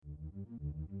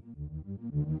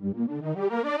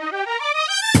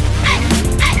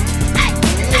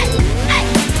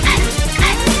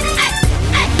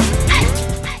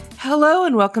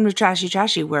and welcome to Trashy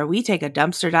Trashy, where we take a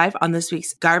dumpster dive on this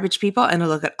week's garbage people and a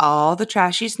look at all the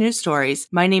trashiest news stories.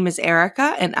 My name is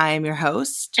Erica, and I am your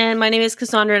host. And my name is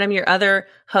Cassandra, and I'm your other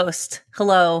host.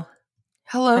 Hello.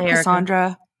 Hello, Hi,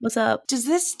 Cassandra. What's up? Does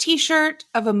this t-shirt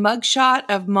of a mugshot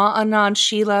of Ma Anand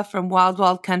Sheila from Wild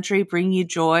Wild Country bring you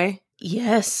joy?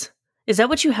 Yes. Is that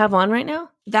what you have on right now?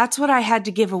 That's what I had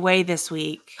to give away this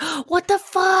week. What the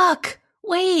fuck?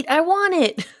 Wait, I want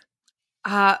it.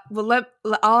 Well,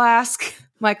 I'll ask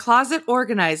my closet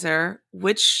organizer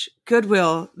which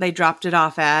Goodwill they dropped it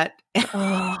off at.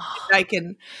 Oh. I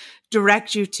can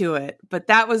direct you to it. But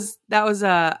that was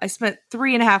I spent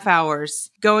 3.5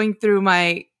 hours going through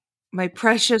my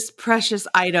precious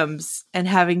items and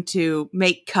having to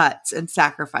make cuts and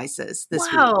sacrifices this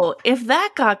week. Wow, if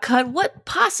that got cut, what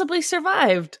possibly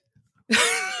survived?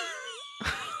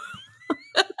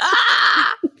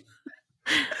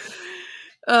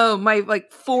 Oh, my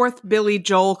fourth Billy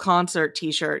Joel concert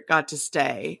t-shirt got to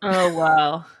stay. Oh,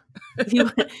 wow.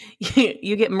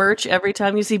 You get merch every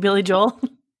time you see Billy Joel?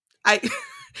 I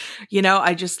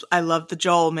love the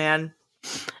Joel, man.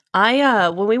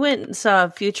 When we went and saw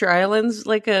Future Islands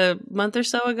like a month or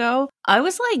so ago, I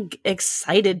was like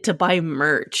excited to buy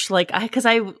merch.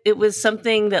 It was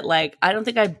something that I don't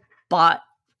think I bought.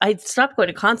 I stopped going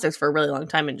to concerts for a really long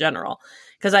time in general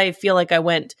because I feel like I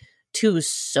went to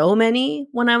so many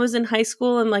when I was in high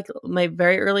school and my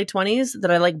very early 20s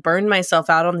that I burned myself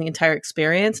out on the entire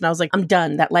experience. And I was like, I'm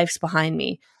done. That life's behind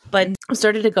me. But I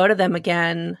started to go to them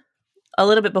again a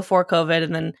little bit before COVID.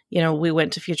 And then, we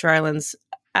went to Future Islands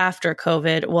after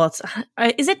COVID. Well,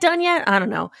 is it done yet? I don't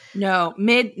know. No,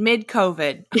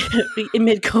 mid-COVID.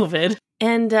 Mid-COVID.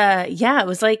 And it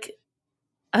was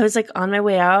I was on my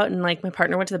way out and my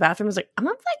partner went to the bathroom. I was like, I'm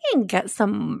gonna fucking get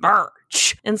some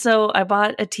merch. And so I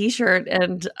bought a t-shirt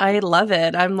and I love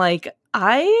it. I'm like,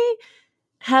 I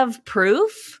have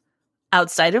proof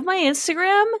outside of my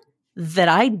Instagram that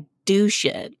I do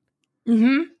shit.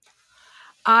 Mm-hmm.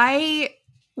 I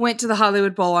went to the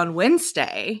Hollywood Bowl on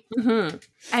Wednesday. Mm-hmm.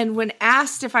 And when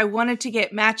asked if I wanted to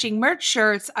get matching merch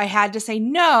shirts, I had to say,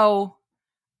 no,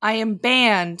 I am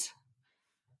banned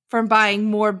from buying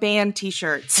more band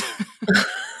t-shirts.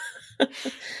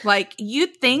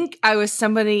 You'd think I was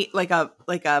somebody like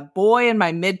a boy in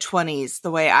my mid-20s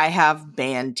the way I have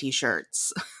band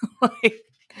t-shirts.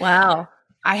 Wow.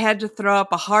 I had to throw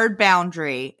up a hard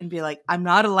boundary and be like, I'm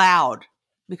not allowed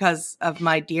because of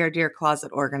my dear, dear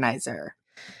closet organizer.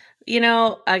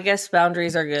 I guess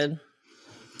boundaries are good.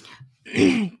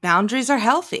 Boundaries are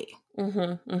healthy.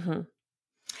 Mm-hmm, mm-hmm.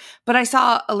 But I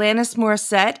saw Alanis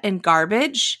Morissette in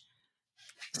Garbage.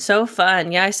 So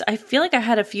fun. Yeah, I feel like I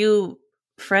had a few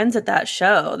friends at that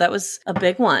show. That was a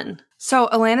big one. So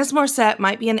Alanis Morissette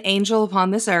might be an angel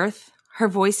upon this earth. Her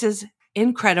voice is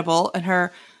incredible and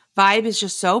her vibe is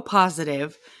just so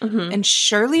positive. Mm-hmm. And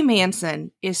Shirley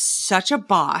Manson is such a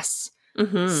boss.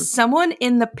 Mm-hmm. Someone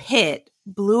in the pit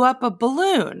blew up a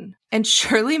balloon and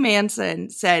Shirley Manson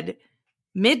said,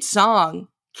 mid-song,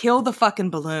 kill the fucking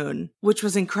balloon, which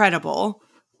was incredible.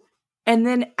 And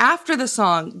then after the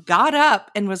song, got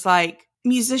up and was like,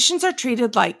 musicians are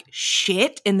treated like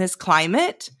shit in this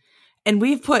climate. And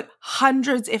we've put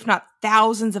hundreds, if not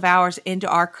thousands of hours into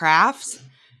our crafts.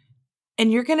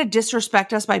 And you're going to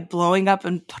disrespect us by blowing up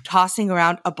and tossing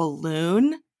around a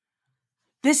balloon?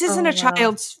 This isn't a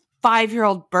child's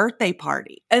 5-year-old birthday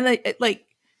party. And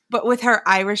but with her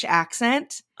Irish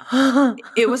accent,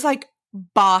 it was like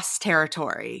boss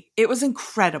territory. It was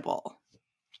incredible.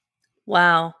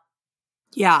 Wow.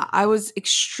 Yeah, I was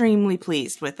extremely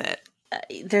pleased with it.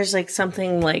 There's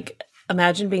something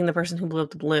imagine being the person who blew up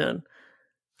the balloon.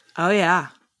 Oh, yeah.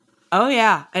 Oh,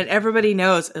 yeah. And everybody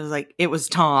knows it was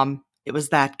Tom. It was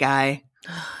that guy,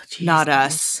 not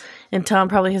us. And Tom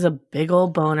probably has a big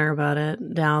old boner about it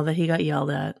now that he got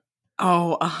yelled at.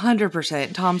 Oh,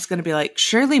 100%. Tom's going to be like,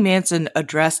 Shirley Manson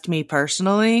addressed me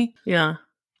personally. Yeah.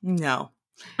 No.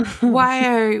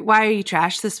 Why are you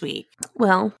trash this week?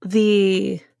 Well,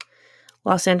 the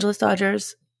Los Angeles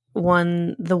Dodgers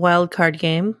won the wild card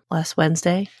game last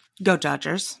Wednesday. Go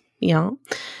Dodgers. Yeah.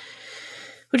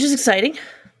 Which is exciting.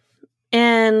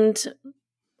 And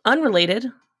unrelated,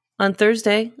 on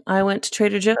Thursday, I went to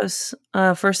Trader Joe's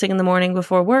first thing in the morning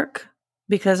before work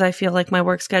because I feel like my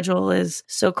work schedule is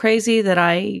so crazy that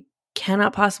I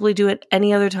cannot possibly do it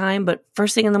any other time but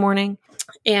first thing in the morning.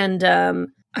 And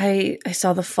I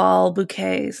saw the fall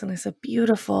bouquets and I said,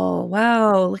 beautiful.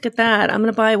 Wow, look at that. I'm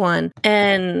going to buy one.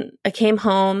 And I came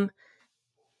home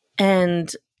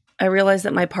and I realized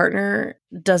that my partner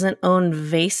doesn't own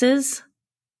vases.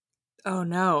 Oh,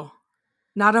 no.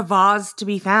 Not a vase to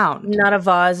be found. Not a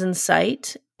vase in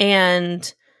sight.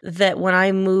 And that when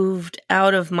I moved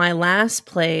out of my last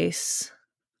place,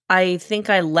 I think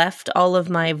I left all of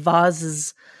my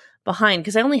vases behind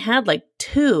because I only had like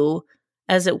 2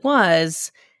 as it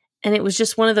was. And it was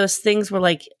just one of those things where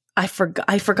like I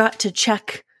forgot to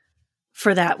check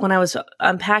for that when I was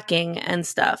unpacking and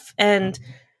stuff. And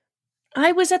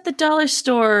I was at the dollar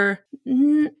store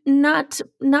not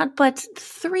but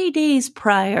 3 days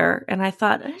prior, and I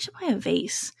thought I should buy a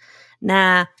vase.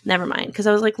 Nah, never mind, because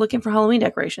I was like looking for Halloween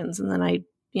decorations, and then I,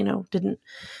 didn't.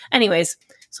 Anyways,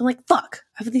 so I'm like, fuck,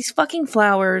 I have these fucking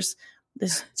flowers.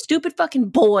 This stupid fucking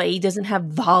boy doesn't have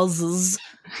vases.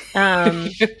 I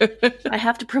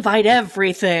have to provide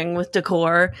everything with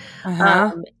decor.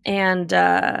 And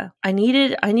I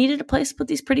needed a place to put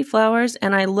these pretty flowers,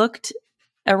 and I looked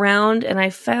around and I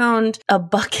found a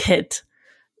bucket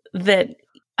that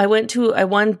I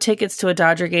won tickets to a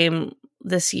Dodger game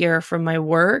this year from my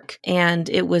work, and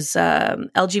it was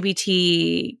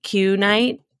LGBTQ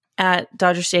night at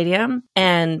Dodger Stadium,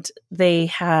 and they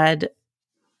had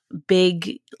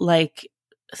big like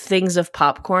things of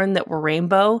popcorn that were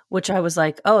rainbow, which I was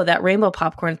like, oh, that rainbow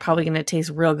popcorn is probably going to taste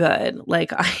real good.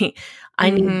 Like I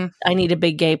need a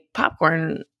big gay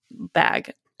popcorn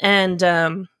bag. And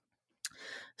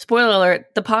spoiler alert,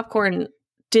 the popcorn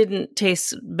didn't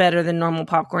taste better than normal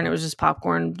popcorn. It was just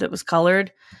popcorn that was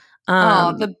colored.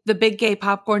 The big gay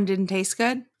popcorn didn't taste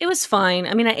good? It was fine.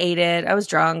 I mean, I ate it. I was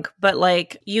drunk, but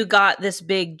like you got this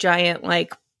big giant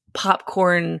like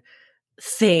popcorn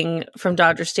thing from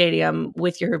Dodger Stadium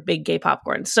with your big gay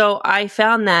popcorn. So I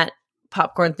found that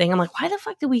popcorn thing. I'm like, why the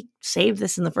fuck did we save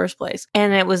this in the first place?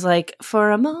 And it was like,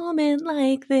 for a moment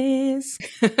like this.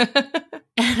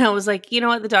 And I was like, you know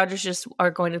what? The Dodgers just are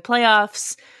going to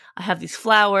playoffs. I have these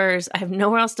flowers. I have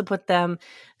nowhere else to put them.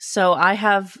 So I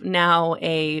have now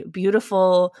a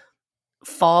beautiful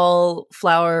fall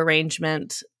flower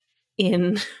arrangement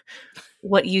in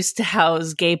what used to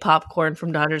house gay popcorn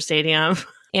from Dodger Stadium.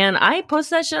 And I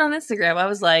posted that shit on Instagram. I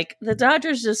was like, the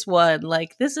Dodgers just won.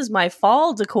 Like, this is my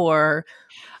fall decor.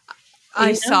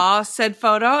 I saw said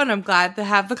photo, and I'm glad to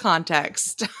have the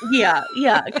context. Yeah.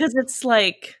 Because it's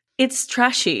like, it's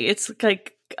trashy. It's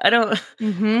like, I'm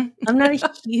not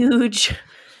a huge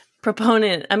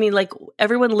proponent. I mean, like,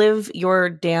 everyone live your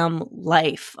damn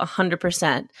life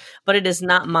 100%. But it is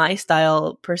not my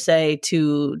style, per se,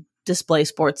 to display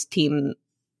sports team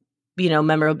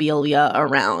memorabilia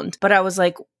around. But I was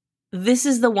like, this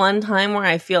is the one time where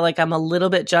I feel like I'm a little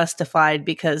bit justified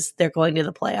because they're going to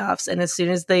the playoffs. And as soon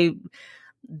as they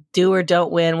do or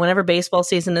don't win, whenever baseball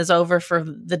season is over for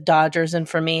the Dodgers and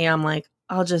for me, I'm like,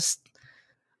 I'm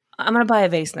going to buy a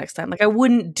vase next time. Like, I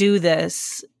wouldn't do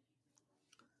this.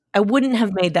 I wouldn't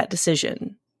have made that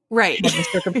decision. Right. Had the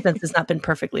circumstances not been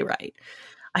perfectly right.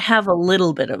 I have a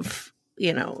little bit of,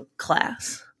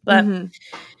 class. But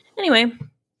anyway,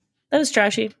 that was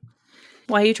trashy.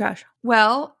 Why are you trash?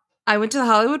 Well, I went to the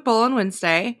Hollywood Bowl on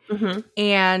Wednesday,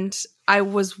 and I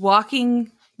was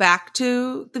walking back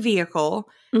to the vehicle,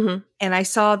 and I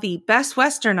saw the Best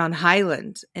Western on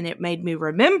Highland, and it made me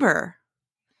remember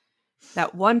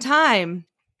that one time.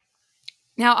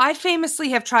 Now, I famously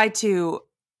have tried to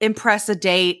impress a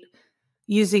date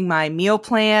using my meal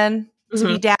plan to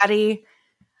be daddy.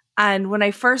 And when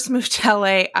I first moved to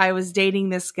LA, I was dating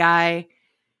this guy.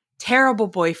 Terrible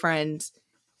boyfriend,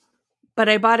 but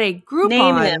I bought a Groupon.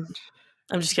 Name him.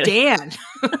 I'm just kidding. Dan.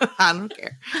 I don't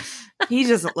care. He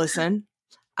doesn't listen.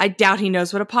 I doubt he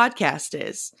knows what a podcast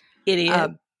is.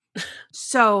 Idiot.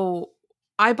 So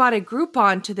I bought a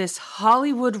Groupon to this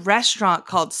Hollywood restaurant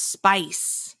called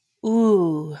Spice.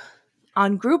 Ooh.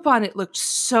 On Groupon, it looked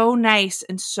so nice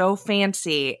and so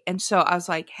fancy. And so I was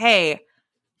like, hey,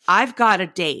 I've got a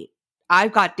date.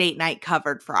 I've got date night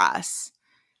covered for us.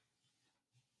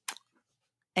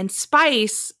 And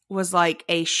Spice was like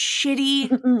a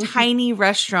shitty, tiny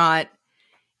restaurant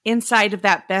inside of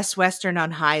that Best Western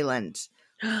on Highland,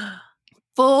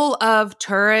 full of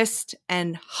tourist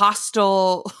and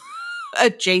hostile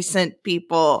adjacent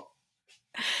people.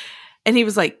 And he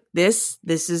was like, this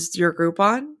is your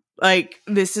Groupon? Like,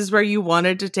 this is where you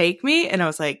wanted to take me? And I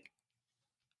was like,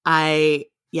 I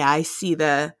see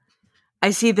the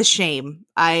shame.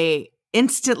 I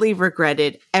instantly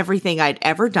regretted everything I'd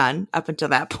ever done up until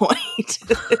that point.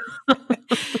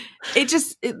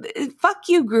 Fuck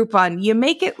you, Groupon. You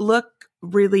make it look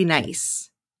really nice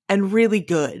and really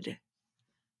good.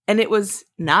 And it was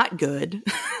not good.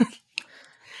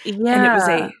 Yeah. And it was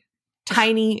a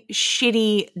tiny,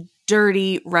 shitty,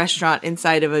 dirty restaurant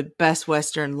inside of a Best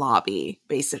Western lobby,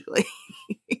 basically.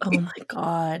 Oh my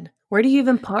God. Where do you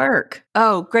even park?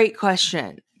 Oh, great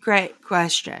question. Great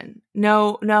question.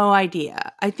 No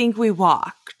idea. I think we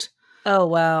walked. Oh,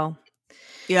 wow.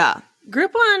 Yeah.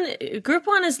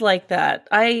 Groupon is like that.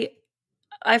 I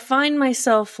find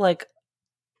myself like,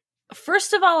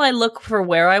 first of all, I look for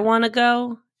where I want to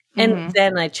go, and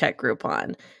then I check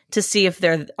Groupon to see if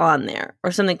they're on there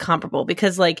or something comparable.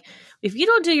 Because, like, if you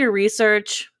don't do your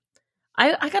research,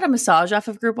 I got a massage off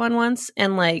of Groupon once,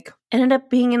 and like ended up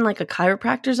being in like a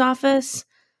chiropractor's office,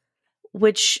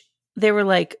 which they were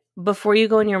like, before you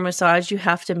go in your massage, you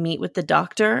have to meet with the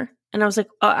doctor. And I was like,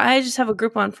 oh, I just have a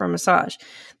Groupon for a massage.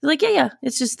 They're like, yeah,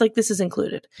 it's just like, this is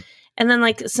included. And then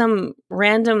like some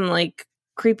random like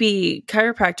creepy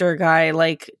chiropractor guy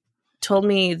like told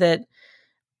me that,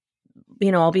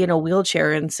 you know, I'll be in a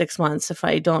wheelchair in 6 months if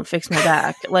I don't fix my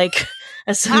back, like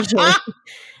essentially.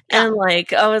 And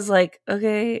like, I was like,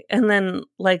 okay. And then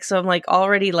like, so I'm like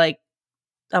already like,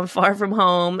 I'm far from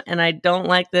home and I don't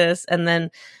like this. And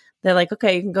then they're like,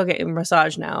 okay, you can go get your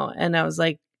massage now. And I was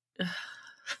like,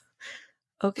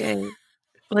 okay.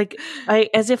 Like,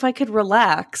 as if I could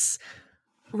relax.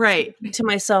 Right. To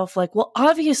myself, like, well,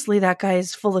 obviously that guy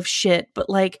is full of shit, but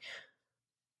like,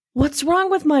 what's wrong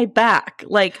with my back?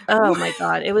 Like, oh my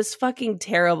God, it was fucking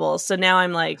terrible. So now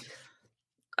I'm like,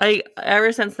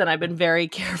 ever since then, I've been very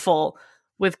careful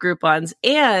with Groupons.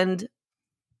 And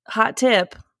hot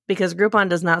tip, because Groupon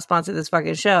does not sponsor this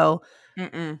fucking show,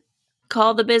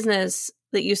 call the business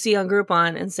that you see on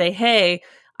Groupon and say, hey,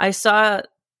 I saw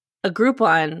a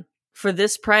Groupon for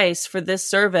this price for this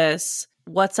service.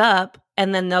 What's up?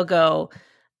 And then they'll go,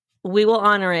 we will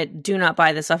honor it. Do not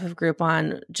buy this off of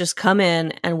Groupon. Just come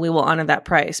in and we will honor that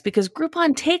price, because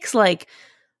Groupon takes like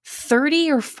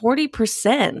 30 or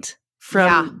 40%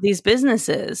 from these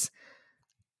businesses.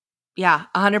 Yeah,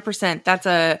 100%. That's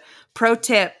a pro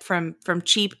tip from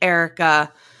Cheap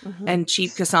Erica and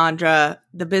Cheap Cassandra.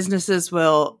 The businesses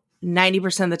will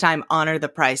 90% of the time honor the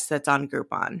price that's on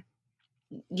Groupon.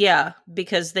 Yeah,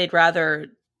 because they'd rather,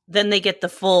 then they get the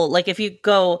full, like if you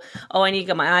go, oh, I need to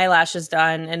get my eyelashes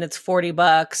done and it's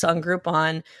 $40 on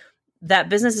Groupon, that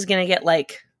business is going to get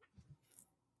like,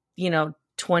 you know,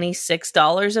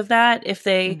 $26 of that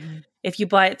if you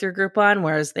buy it through Groupon,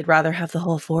 whereas they'd rather have the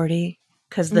whole 40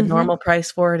 because the normal price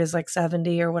for it is like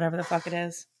 70 or whatever the fuck it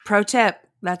is. Pro tip.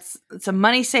 It's a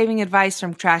money-saving advice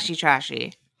from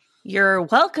Trashy. You're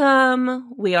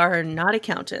welcome. We are not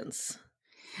accountants.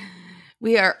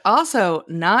 We are also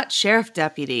not sheriff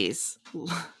deputies.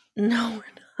 No,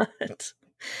 we're not.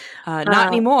 Not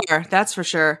anymore, that's for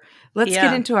sure. Let's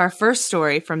get into our first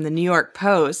story from the New York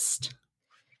Post.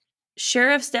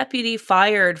 Sheriff's deputy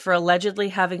fired for allegedly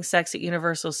having sex at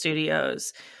Universal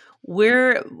Studios.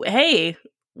 Welcome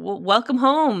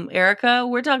home, Erica.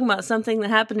 We're talking about something that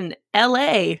happened in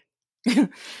L.A.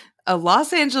 A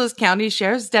Los Angeles County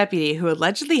Sheriff's deputy who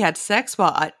allegedly had sex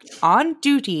while on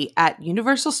duty at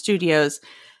Universal Studios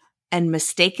and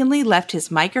mistakenly left his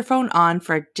microphone on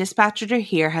for a dispatcher to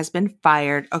hear has been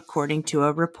fired, according to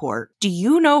a report. Do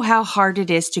you know how hard it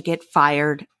is to get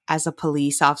fired as a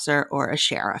police officer or a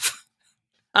sheriff?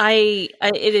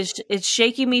 It's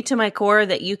shaking me to my core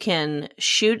that you can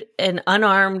shoot an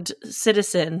unarmed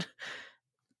citizen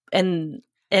and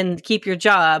keep your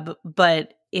job,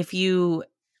 but if you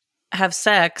have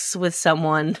sex with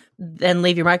someone, then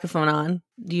leave your microphone on,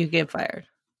 you get fired.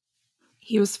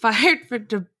 He was fired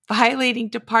for violating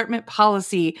department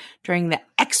policy during the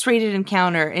X-rated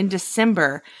encounter in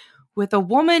December with a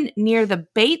woman near the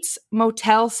Bates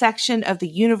Motel section of the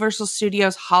Universal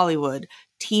Studios Hollywood,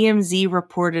 TMZ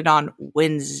reported on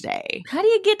Wednesday. How do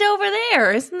you get over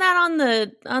there? Isn't that on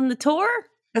the tour?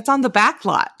 That's on the back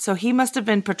lot. So he must have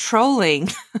been patrolling.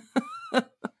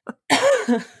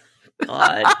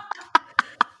 God.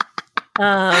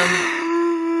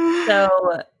 So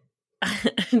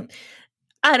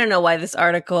I don't know why this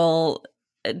article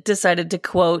decided to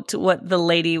quote what the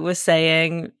lady was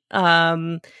saying.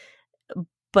 But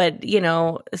you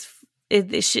know,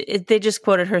 they just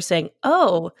quoted her saying,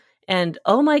 "Oh, and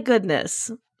oh my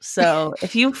goodness." So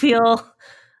if you feel,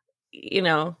 you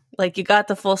know, like you got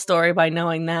the full story by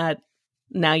knowing that,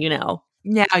 now you know.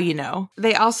 Now you know.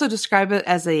 They also describe it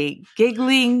as a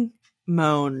giggling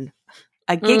moan.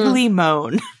 A giggly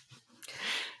moan.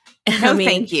 No,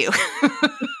 thank you.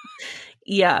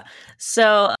 Yeah.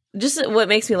 So just what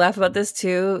makes me laugh about this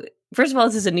too, first of all,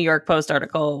 this is a New York Post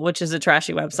article, which is a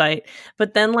trashy website.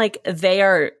 But then like they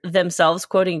are themselves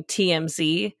quoting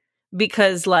TMZ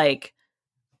because like,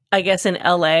 I guess in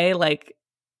LA, like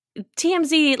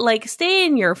TMZ, like stay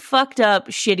in your fucked up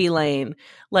shitty lane.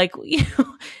 Like, you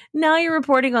know, now you're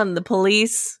reporting on the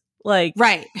police. Like,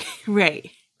 right.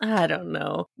 I don't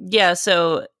know. Yeah.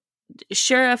 So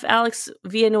Sheriff Alex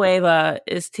Villanueva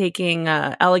is taking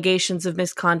allegations of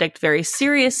misconduct very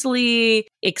seriously,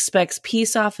 expects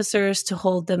peace officers to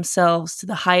hold themselves to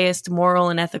the highest moral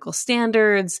and ethical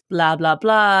standards, blah, blah,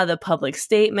 blah, the public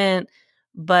statement.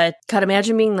 But God,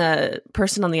 imagine being the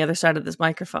person on the other side of this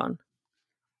microphone.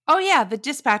 Oh, yeah. The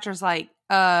dispatcher's like,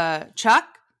 Chuck,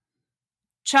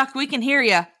 we can hear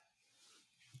you.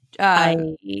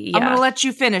 I'm going to let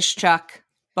you finish, Chuck,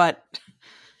 but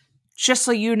just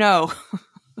so you know.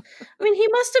 I mean, he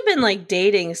must have been like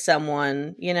dating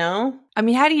someone, you know? I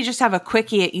mean, how do you just have a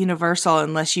quickie at Universal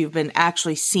unless you've been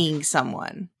actually seeing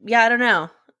someone? Yeah, I don't know.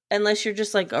 Unless you're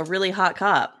just like a really hot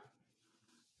cop.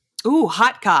 Ooh,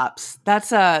 Hot Cops. That's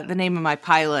the name of my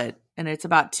pilot. And it's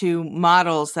about two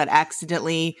models that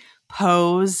accidentally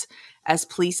pose as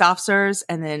police officers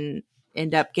and then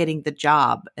end up getting the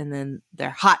job. And then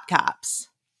they're hot cops.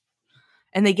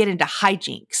 And they get into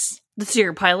hijinks. This is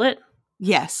your pilot?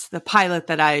 Yes, the pilot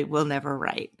that I will never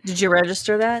write. Did you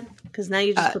register that? Because now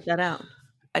you just put that out.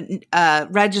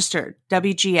 Registered,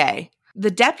 WGA. The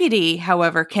deputy,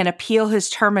 however, can appeal his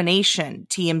termination,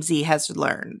 TMZ has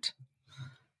learned.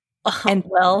 And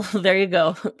well, there you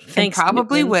go. Thanks. And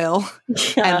probably Newton. will.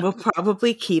 Yeah. And will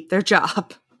probably keep their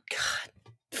job. God,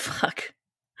 fuck.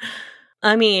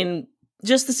 I mean,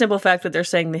 just the simple fact that they're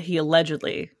saying that he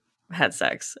allegedly had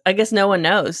sex. I guess no one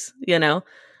knows, you know?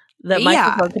 That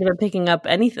microphone could have been picking up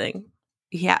anything.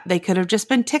 Yeah, they could have just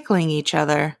been tickling each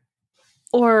other.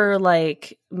 Or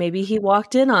like maybe he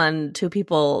walked in on two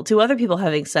other people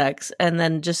having sex and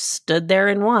then just stood there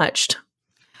and watched.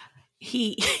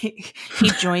 He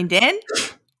joined in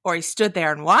or he stood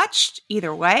there and watched.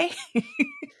 Either way.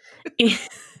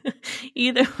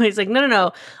 Either way, it's like,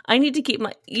 no. I need to keep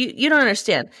my... You don't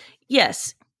understand.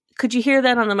 Yes. Could you hear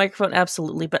that on the microphone?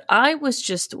 Absolutely. But I was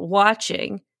just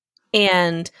watching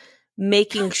and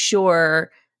making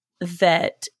sure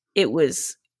that it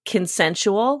was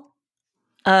consensual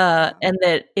and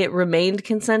that it remained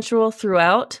consensual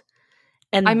throughout.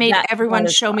 And I made everyone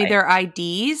show me their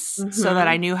IDs so that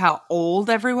I knew how old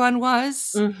everyone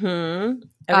was. Mm-hmm.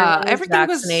 Everyone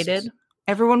was vaccinated.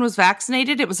 Everyone was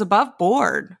vaccinated. It was above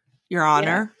board, Your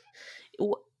Honor. Yeah.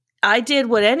 I did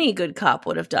what any good cop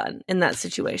would have done in that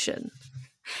situation.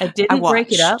 I didn't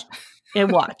break it up. I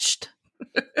watched.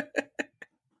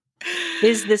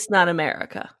 Is this not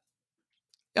America?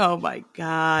 Oh my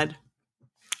God.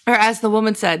 Or as the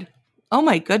woman said, oh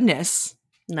my goodness.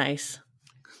 Nice.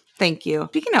 Thank you.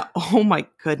 Speaking of oh my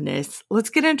goodness, let's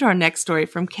get into our next story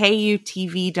from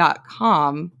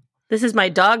KUTV.com. This is my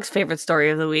dog's favorite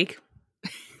story of the week.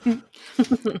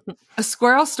 A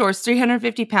squirrel stores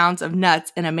 350 pounds of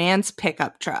nuts in a man's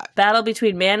pickup truck. Battle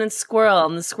between man and squirrel,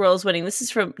 and the squirrel's winning. This is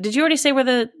from... Did you already say where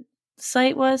the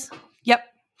site was? Yep.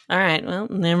 All right, well,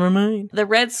 never mind. The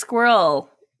red squirrel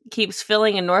keeps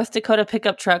filling a North Dakota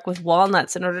pickup truck with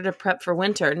walnuts in order to prep for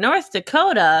winter. North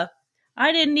Dakota?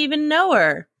 I didn't even know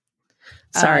her.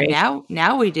 Sorry.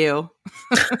 Now we do.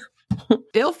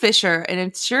 Bill Fisher, an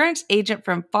insurance agent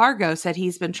from Fargo, said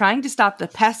he's been trying to stop the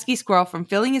pesky squirrel from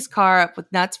filling his car up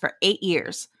with nuts for 8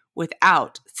 years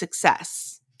without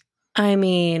success. I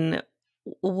mean,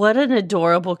 what an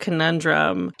adorable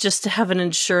conundrum just to have an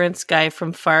insurance guy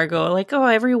from Fargo. Like, oh,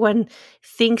 everyone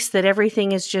thinks that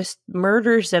everything is just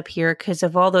murders up here because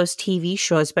of all those TV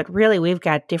shows, but really we've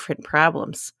got different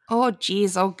problems. Oh,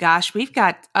 geez. Oh, gosh. We've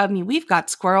got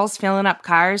squirrels filling up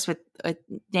cars with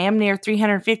damn near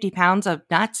 350 pounds of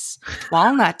nuts,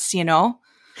 walnuts, you know.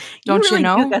 Don't you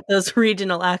know? You got those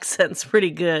regional accents pretty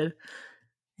good.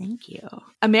 Thank you.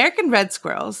 American red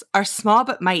squirrels are small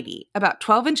but mighty, about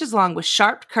 12 inches long with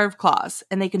sharp, curved claws,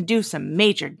 and they can do some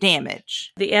major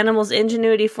damage. The animal's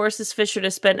ingenuity forces Fisher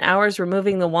to spend hours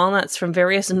removing the walnuts from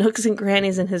various nooks and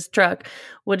crannies in his truck,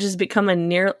 which has become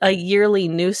a yearly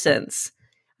nuisance.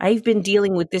 I've been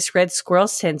dealing with this red squirrel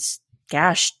since,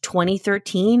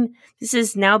 2013. This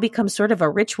has now become sort of a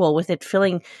ritual with it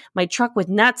filling my truck with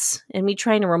nuts and me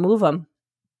trying to remove them.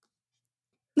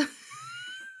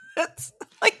 That's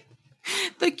like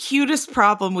the cutest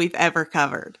problem we've ever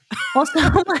covered. Also,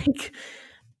 like,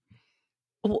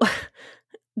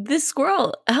 this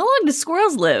squirrel, how long do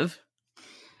squirrels live?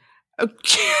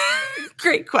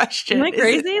 Great question. Am I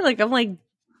crazy? Like, I'm like,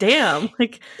 damn.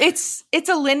 Like, it's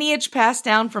a lineage passed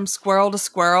down from squirrel to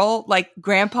squirrel. Like,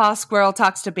 grandpa squirrel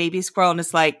talks to baby squirrel and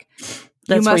is like,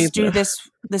 you must do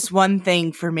this one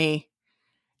thing for me.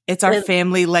 It's our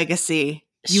family legacy.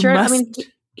 Sure, I mean,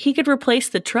 he could replace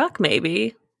the truck,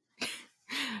 maybe.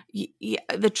 Yeah,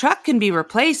 the truck can be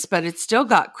replaced, but it's still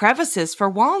got crevices for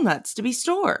walnuts to be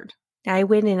stored. I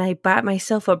went and I bought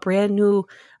myself a brand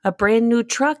new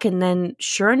truck, and then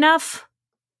sure enough,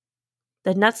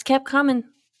 The nuts kept coming.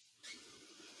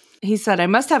 He said, I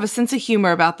must have a sense of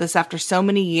humor about this after so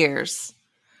many years.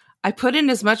 I put in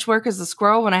as much work as a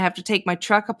squirrel when I have to take my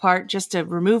truck apart just to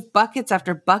remove buckets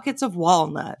after buckets of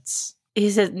walnuts. He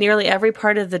said nearly every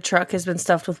part of the truck has been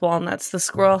stuffed with walnuts. The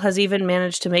squirrel has even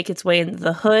managed to make its way into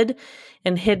the hood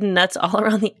and hidden nuts all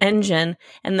around the engine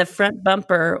and the front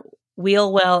bumper,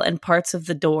 wheel well, and parts of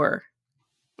the door.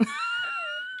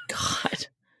 God.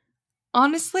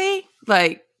 Honestly,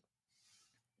 like,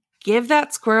 give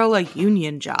that squirrel a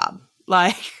union job.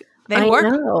 Like, they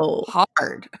work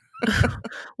hard.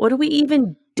 What are we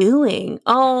even doing?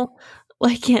 Oh,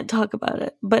 well, I can't talk about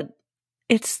it, but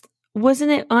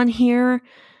wasn't it on here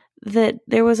that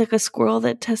there was like a squirrel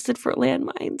that tested for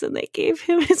landmines and they gave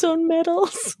him his own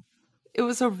medals? It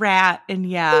was a rat, and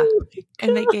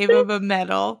and they gave him a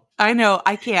medal. I know,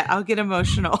 I can't. I'll get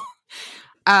emotional.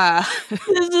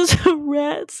 This is a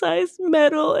rat-sized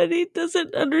medal, and he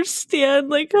doesn't understand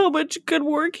like how much good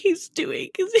work he's doing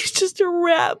because he's just a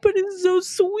rat, but it's so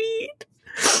sweet.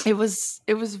 It was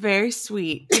very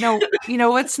sweet. You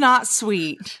know what's not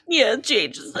sweet? Yeah,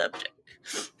 change the subject.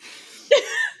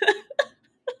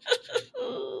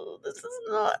 This is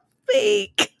not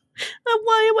fake.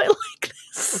 Why am I like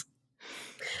this?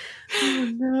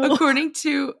 Oh, no. According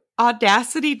to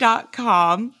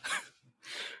Audacity.com,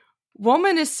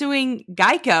 woman is suing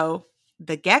Geico,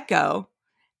 the gecko,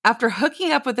 after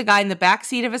hooking up with the guy in the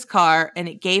backseat of his car, and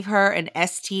it gave her an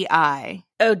STI.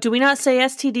 Oh, do we not say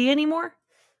STD anymore?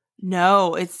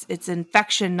 No, it's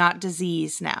infection, not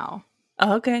disease now.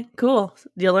 Oh, okay, cool.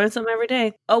 You learn something every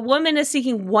day. A woman is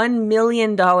seeking $1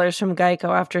 million from Geico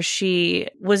after she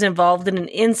was involved in an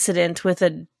incident with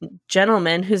a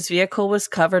gentleman whose vehicle was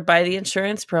covered by the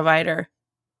insurance provider.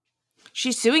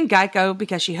 She's suing Geico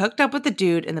because she hooked up with the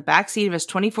dude in the backseat of his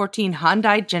 2014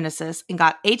 Hyundai Genesis and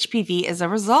got HPV as a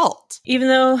result. Even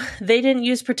though they didn't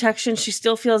use protection, she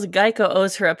still feels Geico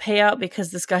owes her a payout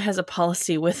because this guy has a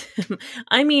policy with him.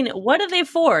 I mean, what are they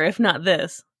for if not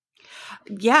this?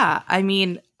 Yeah, I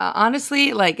mean,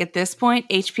 honestly, like at this point,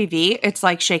 HPV, it's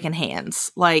like shaking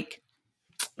hands. Like,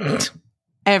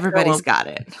 everybody's got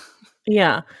it.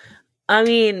 Yeah. I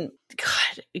mean,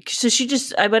 God. So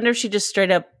I wonder if she just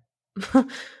straight up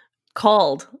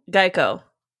called Geico.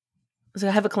 So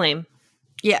I have a claim.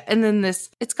 Yeah, and then it's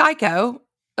Geico,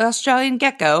 Australian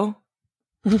gecko.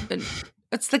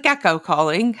 It's the gecko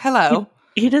calling. Hello.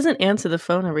 He doesn't answer the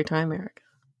phone every time, Eric.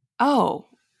 Oh.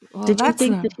 Well, did you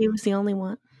think that he was the only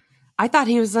one? I thought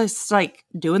he was just like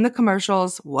doing the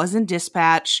commercials, was in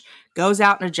dispatch, goes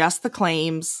out and adjusts the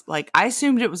claims. Like, I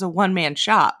assumed it was a one-man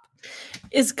shop.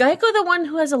 Is Geico the one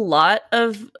who has a lot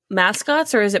of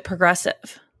mascots, or is it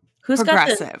Progressive? Who's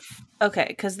Progressive? Okay,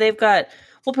 because they've got...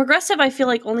 Well, Progressive, I feel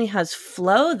like, only has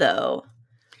Flo, though.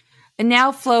 And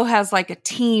now Flo has, like, a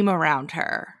team around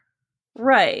her.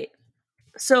 Right.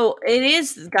 So it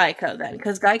is Geico, then,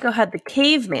 because Geico had the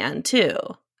caveman, too.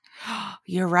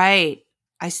 You're right.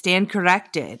 I stand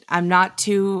corrected. I'm not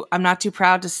too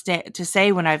proud to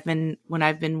say when I've been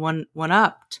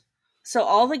one-upped. So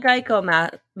all the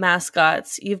Geico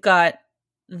mascots, you've got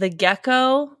the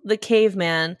gecko, the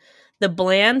caveman, the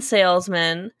bland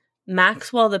salesman,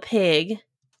 Maxwell the pig.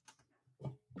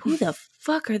 Who the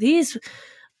fuck are these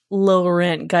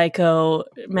low-rent Geico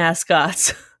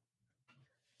mascots?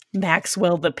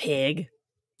 Maxwell the pig.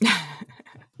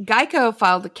 Geico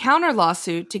filed a counter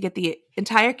lawsuit to get the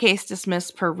entire case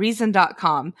dismissed per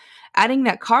Reason.com, adding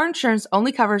that car insurance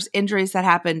only covers injuries that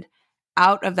happened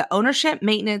out of the ownership,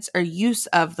 maintenance, or use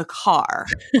of the car.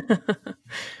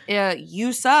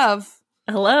 Use of.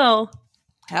 Hello.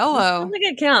 I don't think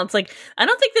it counts. Like, I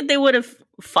don't think that they would have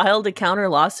filed a counter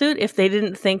lawsuit if they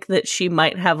didn't think that she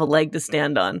might have a leg to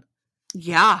stand on.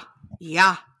 Yeah.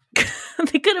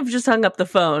 They could have just hung up the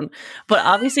phone. But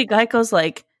obviously Geico's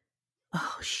like,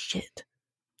 oh shit.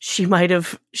 She might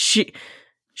have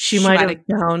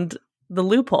found the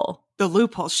loophole. The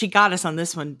loophole. She got us on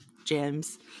this one,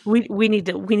 James. We need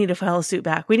to file a suit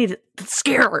back. We need to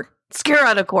scare her. Scare her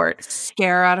out of court.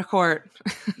 Scare her out of court.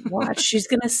 Watch, she's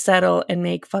gonna settle and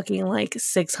make fucking like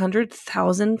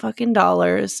 $600,000 fucking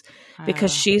dollars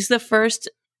because she's the first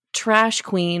trash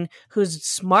queen who's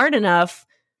smart enough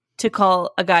to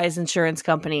call a guy's insurance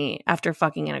company after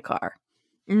fucking in a car.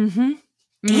 Mm-hmm.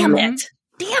 Damn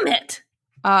it.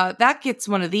 That gets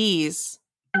one of these.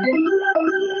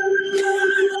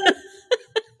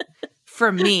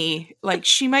 For me, like,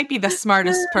 she might be the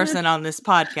smartest person on this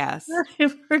podcast. I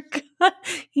forgot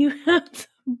you have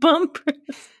bumpers.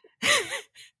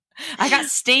 I got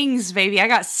stings, baby. I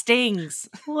got stings.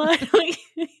 What?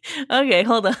 Okay,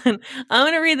 hold on. I'm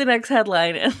going to read the next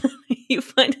headline and you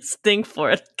find a sting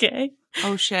for it, okay?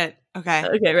 Oh, shit. Okay.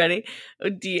 Okay, ready?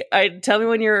 Tell me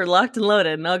when you're locked and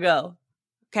loaded, and I'll go.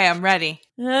 Okay, I'm ready.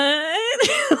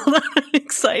 I'm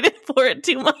excited for it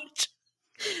too much.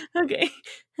 Okay.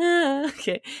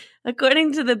 Okay.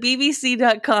 According to the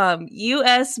BBC.com,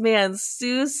 U.S. man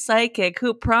sues psychic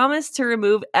who promised to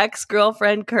remove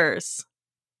ex-girlfriend curse.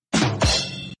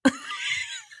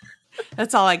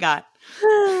 That's all I got.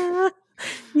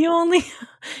 You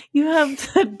have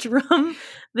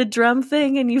the drum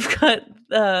thing, and you've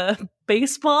got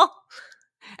baseball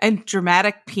and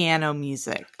dramatic piano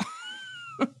music.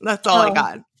 That's all I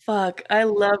got. Fuck, I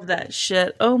love that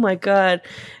shit. Oh my god.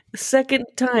 Second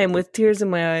time with tears in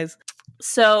my eyes.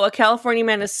 So, a California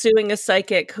man is suing a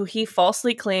psychic who he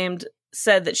falsely claimed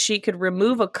said that she could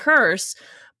remove a curse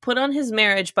put on his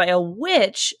marriage by a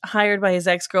witch hired by his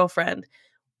ex-girlfriend.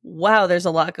 Wow, there's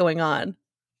a lot going on.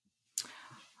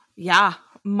 Yeah.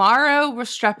 Mauro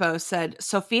Restrepo said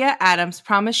Sophia Adams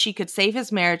promised she could save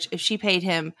his marriage if she paid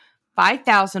him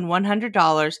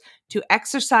 $5,100 to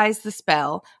exorcise the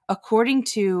spell, according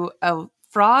to a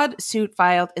fraud suit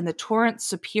filed in the Torrance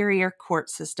Superior Court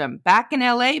System. Back in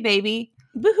LA, baby.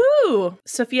 Woohoo!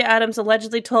 Sophia Adams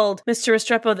allegedly told Mr.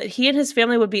 Restrepo that he and his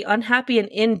family would be unhappy and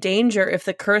in danger if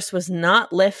the curse was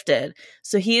not lifted.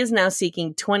 So he is now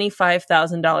seeking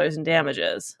 $25,000 in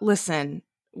damages. Listen,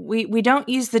 we don't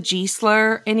use the G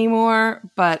slur anymore,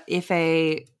 but if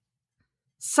a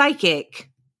psychic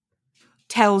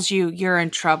tells you you're in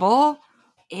trouble,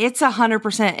 it's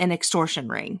 100% an extortion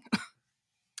ring.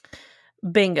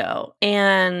 Bingo.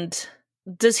 And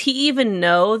does he even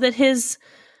know that his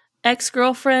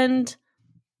ex-girlfriend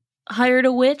hired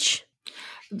a witch?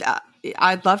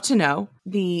 I'd love to know.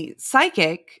 The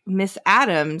psychic, Miss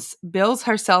Adams, bills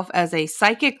herself as a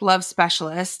psychic love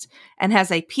specialist and has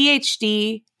a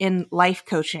PhD in life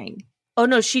coaching. Oh,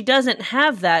 no, she doesn't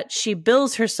have that. She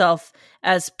bills herself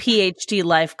as PhD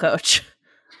life coach.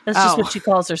 That's just what she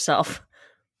calls herself.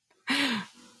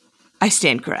 I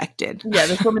stand corrected. Yeah,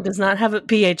 this woman does not have a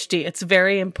PhD. It's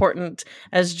very important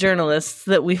as journalists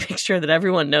that we make sure that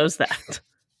everyone knows that.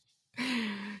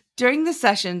 During the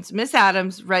sessions, Miss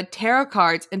Adams read tarot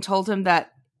cards and told him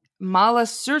that mala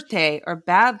suerte, or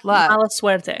bad luck. Mala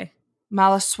suerte.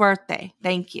 Mala suerte.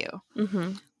 Thank you.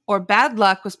 Mm-hmm. Or bad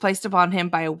luck was placed upon him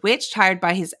by a witch hired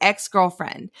by his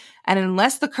ex-girlfriend. And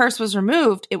unless the curse was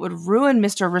removed, it would ruin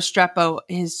Mr. Restrepo,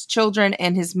 his children,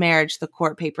 and his marriage, the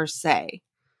court papers say.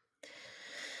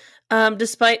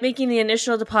 Despite making the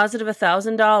initial deposit of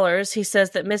 $1,000, he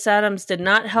says that Miss Adams did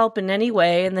not help in any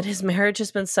way and that his marriage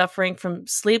has been suffering from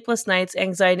sleepless nights,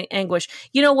 anxiety, anguish.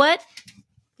 You know what?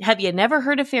 Have you never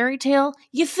heard a fairy tale?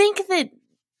 You think that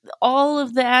all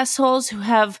of the assholes who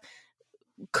have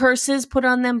curses put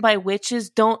on them by witches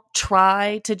don't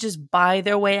try to just buy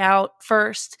their way out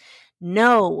first?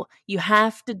 No, you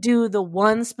have to do the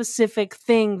one specific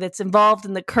thing that's involved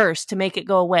in the curse to make it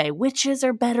go away. Witches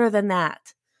are better than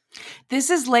that. This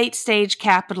is late stage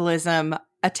capitalism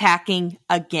attacking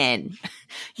again.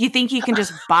 You think you can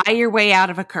just buy your way out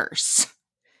of a curse?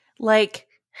 Like,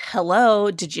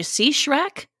 hello, did you see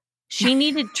Shrek? She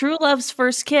needed true love's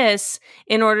first kiss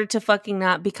in order to fucking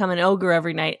not become an ogre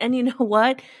every night. And you know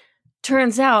what?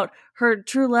 Turns out her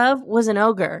true love was an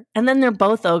ogre. And then they're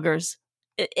both ogres.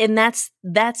 And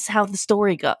that's how the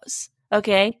story goes.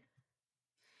 Okay?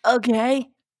 Okay?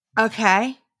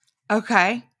 Okay.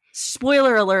 Okay.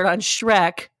 Spoiler alert on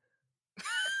Shrek.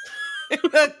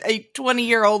 A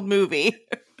 20-year-old movie.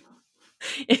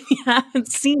 If you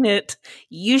haven't seen it,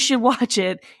 you should watch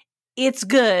it. It's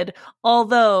good.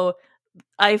 Although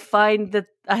I find that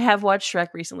I have watched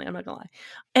Shrek recently, I'm not gonna lie.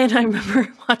 And I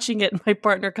remember watching it and my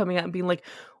partner coming out and being like,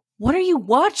 "What are you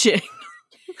watching?"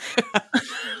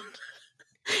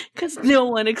 Because no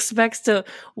one expects to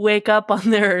wake up on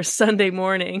their Sunday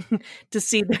morning to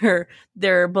see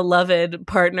their beloved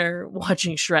partner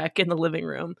watching Shrek in the living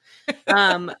room.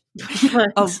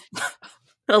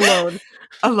 Alone.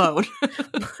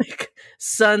 Like,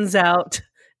 sun's out.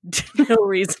 No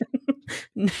reason.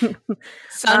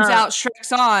 Sun's out,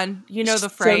 Shrek's on. You know the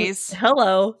phrase.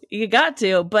 Hello. You got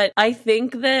to. But I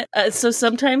think that, so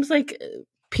sometimes like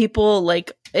people,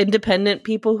 like independent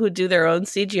people who do their own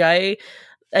CGI,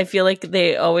 I feel like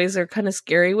they always are kind of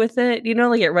scary with it. You know,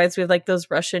 like it reminds me of like those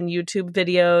Russian YouTube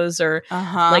videos or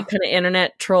like kind of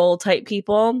internet troll type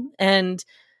people. And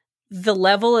the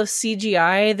level of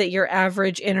CGI that your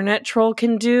average internet troll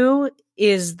can do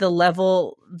is the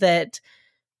level that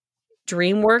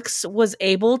DreamWorks was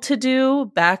able to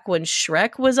do back when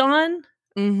Shrek was on.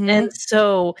 Mm-hmm. And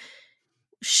so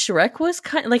Shrek was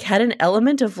kind of like had an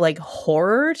element of like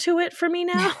horror to it for me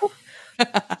now.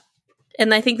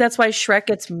 And I think that's why Shrek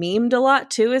gets memed a lot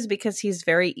too, is because he's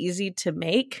very easy to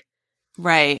make.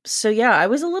 Right. So yeah, I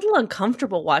was a little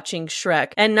uncomfortable watching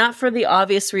Shrek, and not for the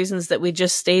obvious reasons that we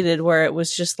just stated, where it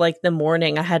was just like the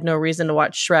morning. I had no reason to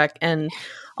watch Shrek and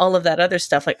all of that other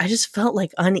stuff. Like I just felt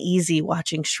like uneasy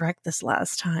watching Shrek this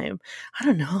last time. I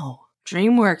don't know.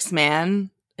 DreamWorks, man.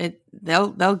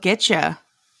 They'll get you.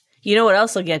 You know what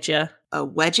else will get you? A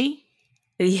wedgie?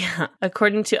 Yeah.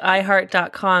 According to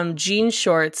iHeart.com, jean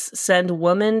shorts send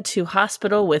woman to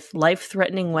hospital with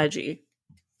life-threatening wedgie.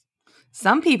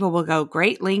 Some people will go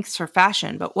great lengths for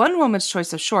fashion, but one woman's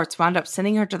choice of shorts wound up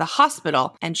sending her to the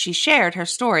hospital, and she shared her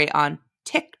story on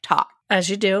TikTok. As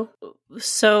you do.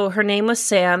 So her name was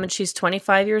Sam, and she's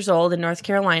 25 years old in North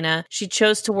Carolina. She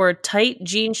chose to wear tight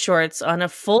jean shorts on a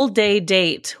full-day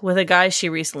date with a guy she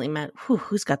recently met.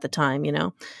 Who's got the time, you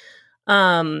know?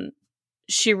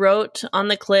 She wrote on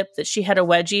the clip that she had a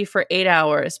wedgie for 8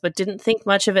 hours, but didn't think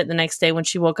much of it the next day when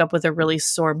she woke up with a really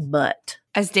sore butt.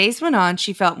 As days went on,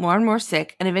 she felt more and more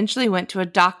sick and eventually went to a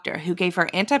doctor who gave her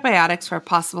antibiotics for a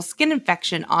possible skin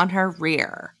infection on her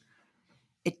rear.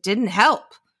 It didn't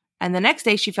help, and the next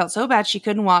day she felt so bad she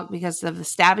couldn't walk because of the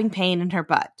stabbing pain in her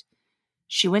butt.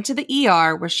 She went to the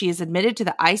ER, where she is admitted to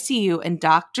the ICU, and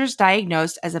doctors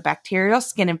diagnosed as a bacterial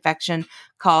skin infection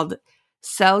called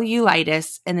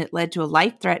cellulitis, and it led to a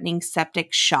life-threatening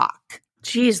septic shock.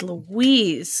 Jeez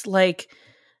Louise. Like,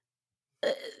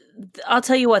 I'll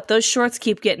tell you what, those shorts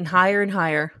keep getting higher and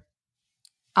higher.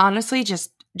 Honestly,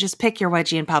 just pick your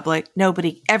wedgie in public.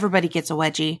 Everybody gets a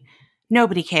wedgie.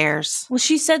 Nobody cares. Well,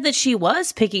 she said that she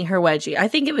was picking her wedgie. I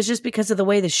think it was just because of the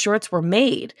way the shorts were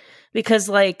made. Because,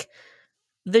 like,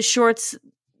 the shorts,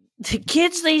 the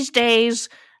kids these days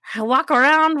walk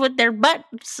around with their butt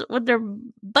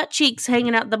cheeks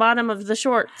hanging out the bottom of the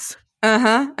shorts.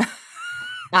 Uh-huh.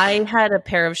 I had a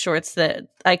pair of shorts that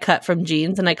I cut from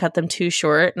jeans, and I cut them too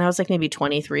short, and I was like maybe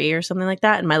 23 or something like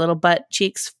that, and my little butt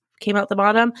cheeks came out the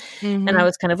bottom, and I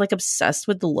was kind of like obsessed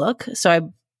with the look. So I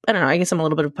don't know, I guess I'm a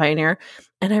little bit of a pioneer.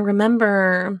 And I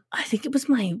remember, I think it was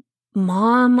my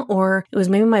mom, or it was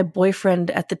maybe my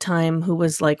boyfriend at the time, who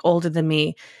was like older than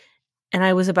me, and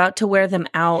I was about to wear them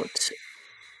out,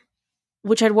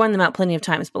 which I'd worn them out plenty of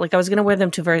times, but like I was going to wear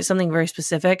them to something very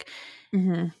specific.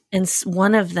 And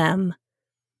one of them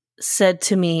said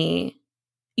to me,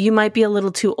 "You might be a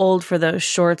little too old for those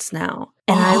shorts now."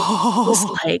 And I was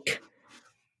like,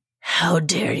 "How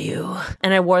dare you?"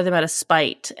 And I wore them out of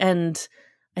spite. And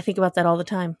I think about that all the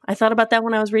time. I thought about that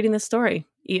when I was reading this story,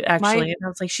 actually. And I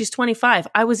was like, she's 25.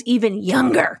 I was even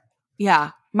younger.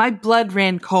 Yeah. My blood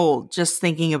ran cold just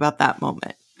thinking about that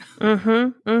moment.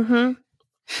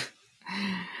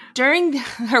 During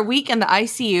her week in the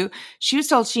ICU, she was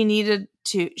told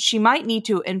she might need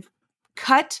to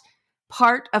cut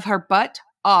part of her butt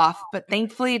off, but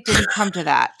thankfully it didn't come to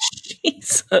that.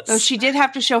 Jesus. So she did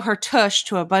have to show her tush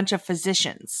to a bunch of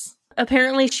physicians.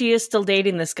 Apparently she is still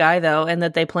dating this guy, though, and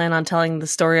that they plan on telling the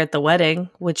story at the wedding,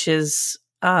 which is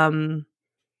a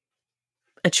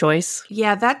choice.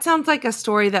 Yeah, that sounds like a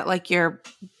story that like your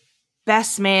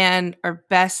best man or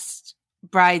best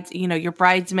brides, your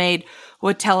bridesmaid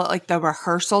would tell at like the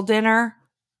rehearsal dinner.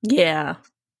 Yeah.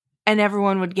 And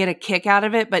everyone would get a kick out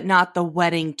of it, but not the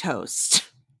wedding toast.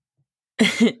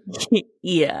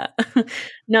 Yeah.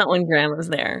 Not when grandma's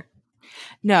there.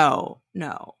 No.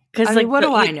 Because what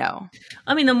do I know?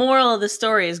 I mean, the moral of the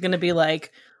story is going to be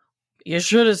like, you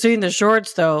should have seen the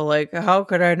shorts, though. Like, how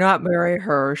could I not marry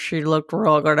her? She looked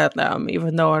real good at them,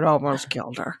 even though it almost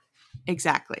killed her.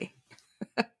 Exactly.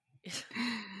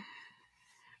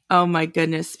 Oh my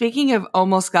goodness. Speaking of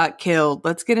almost got killed,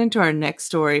 let's get into our next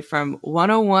story from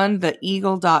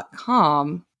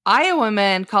 101theeagle.com. Iowa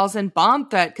man calls in bomb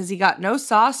threat because he got no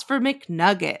sauce for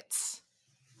McNuggets.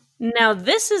 Now,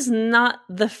 this is not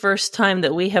the first time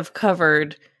that we have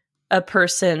covered a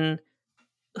person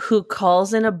who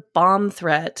calls in a bomb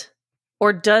threat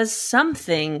or does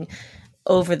something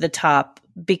over the top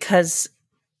because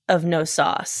of no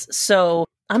sauce. So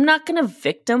I'm not going to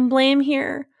victim blame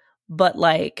here, but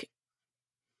like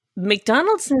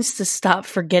McDonald's needs to stop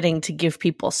forgetting to give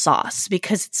people sauce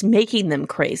because it's making them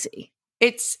crazy.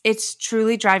 It's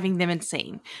truly driving them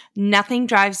insane. Nothing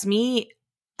drives me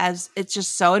as it's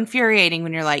just so infuriating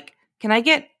when you're like, can I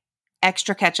get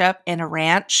extra ketchup and a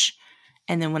ranch?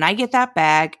 And then when I get that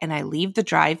bag and I leave the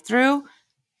drive-thru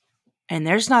and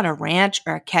there's not a ranch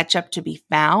or a ketchup to be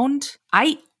found,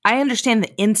 I understand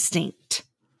the instinct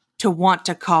to want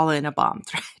to call in a bomb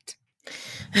threat.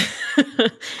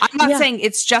 I'm not saying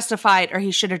it's justified or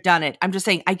he should have done it. I'm just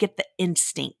saying I get the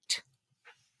instinct.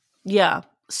 Yeah.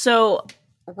 So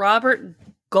Robert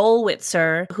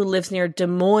Gollwitzer, who lives near Des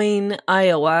Moines,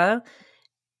 Iowa,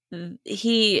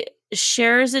 he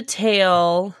shares a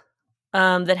tale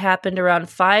that happened around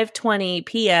 5:20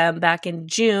 p.m. back in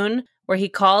June, where he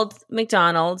called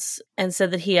McDonald's and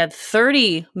said that he had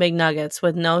 30 McNuggets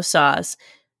with no sauce.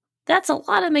 That's a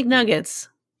lot of McNuggets.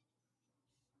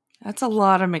 That's a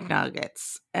lot of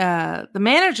McNuggets. The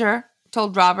manager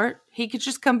told Robert he could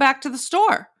just come back to the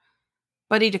store,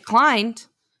 but he declined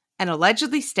and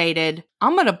allegedly stated,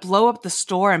 "I'm going to blow up the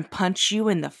store and punch you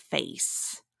in the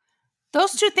face."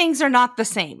 Those two things are not the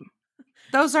same.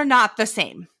 Those are not the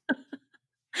same.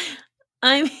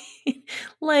 I mean,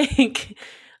 like,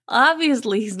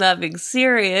 obviously he's not being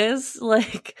serious.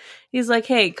 Like, he's like,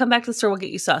 hey, come back to the store, we'll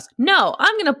get you sauce. No,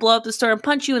 I'm going to blow up the store and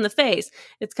punch you in the face.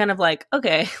 It's kind of like,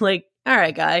 okay, like, all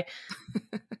right, guy.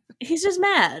 He's just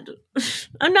mad.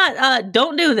 I'm not,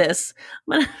 don't do this.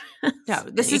 No,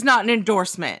 this is not an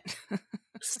endorsement.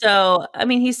 So, I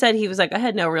mean, he said he was like, I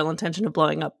had no real intention of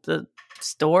blowing up the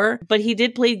store, but he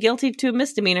did plead guilty to a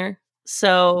misdemeanor.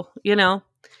 So, you know,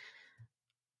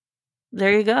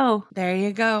 there you go. There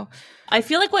you go. I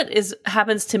feel like what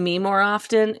happens to me more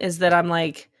often is that I'm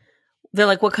like, they're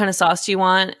like, what kind of sauce do you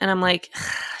want? And I'm like,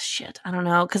 shit, I don't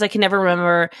know. Because I can never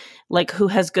remember like who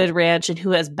has good ranch and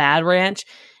who has bad ranch.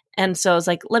 And so I was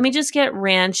like, let me just get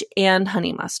ranch and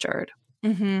honey mustard.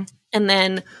 Mm-hmm. And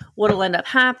then what'll end up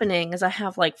happening is I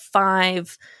have like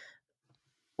 5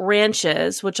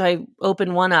 ranches, which I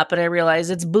open one up and I realize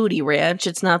it's booty ranch.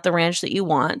 It's not the ranch that you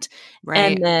want. Right.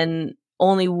 And then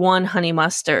only 1 honey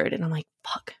mustard. And I'm like,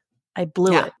 fuck, I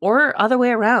blew it. Or other way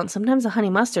around. Sometimes the honey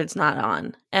mustard's not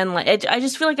on. And like, I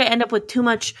just feel like I end up with too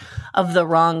much of the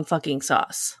wrong fucking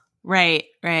sauce. Right,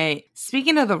 right.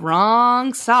 Speaking of the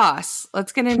wrong sauce,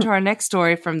 let's get into our next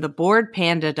story from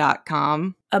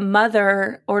theboredpanda.com. A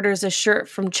mother orders a shirt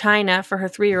from China for her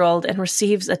 3-year-old and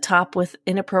receives a top with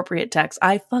inappropriate text.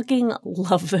 I fucking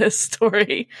love this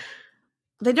story.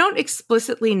 They don't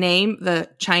explicitly name the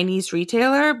Chinese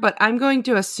retailer, but I'm going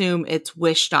to assume it's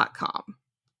Wish.com.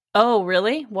 Oh,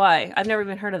 really? Why? I've never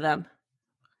even heard of them.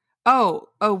 Oh,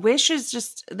 Wish is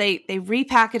just, they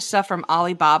repackage stuff from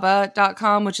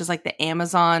Alibaba.com, which is like the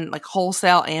Amazon, like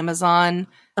wholesale Amazon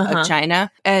of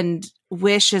China. And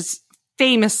Wish is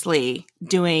famously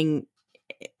doing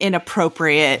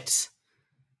inappropriate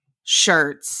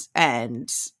shirts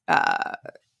and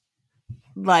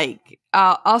like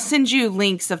I'll send you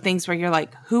links of things where you're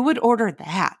like, who would order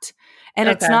that? And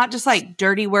it's not just like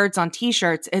dirty words on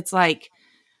t-shirts. It's like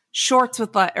shorts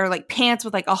with like, or like pants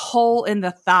with like a hole in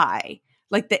the thigh,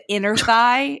 like the inner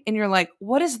thigh. And you're like,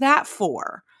 what is that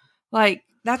for? Like,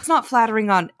 that's not flattering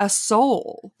on a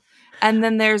soul. And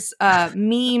then there's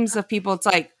memes of people. It's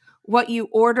like what you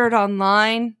ordered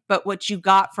online, but what you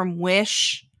got from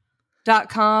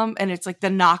Wish.com. And it's like the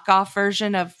knockoff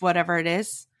version of whatever it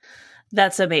is.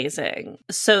 That's amazing.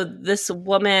 So this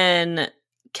woman,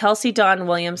 Kelsey Dawn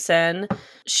Williamson,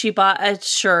 she bought a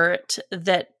shirt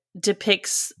that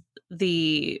depicts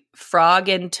the Frog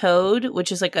and Toad,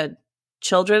 which is like a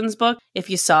children's book. If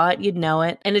you saw it, you'd know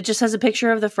it. And it just has a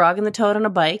picture of the frog and the toad on a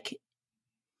bike.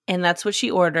 And that's what she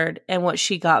ordered. And what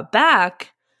she got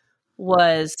back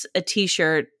was a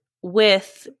t-shirt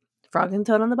with Frog and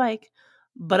Toad on the bike.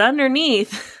 But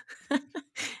underneath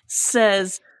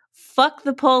says, fuck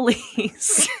the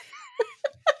police.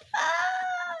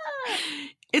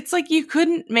 It's like you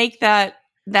couldn't make that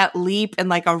leap in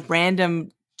like a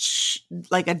random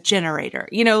like a generator.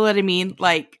 You know what I mean?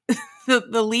 Like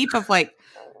the leap of like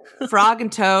Frog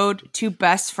and Toad, 2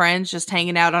 best friends just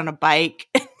hanging out on a bike,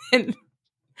 and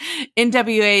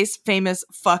NWA's famous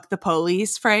fuck the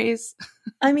police phrase.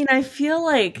 I mean, I feel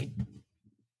like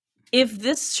if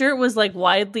this shirt was like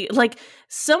widely, like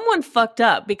someone fucked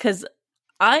up, because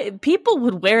people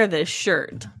would wear this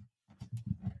shirt.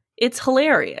 It's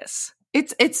hilarious.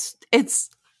 It's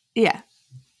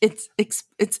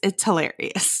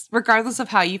hilarious. Regardless of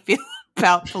how you feel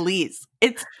about police,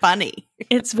 it's funny.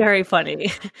 It's very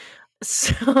funny.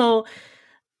 So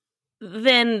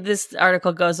then this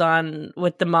article goes on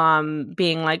with the mom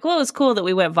being like, well, it's cool that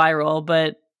we went viral,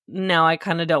 but now I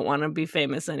kind of don't want to be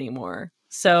famous anymore.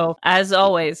 So as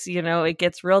always, you know, it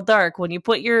gets real dark when you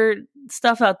put your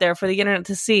stuff out there for the internet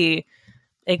to see.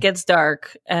 It gets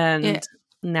dark, and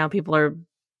now people are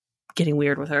getting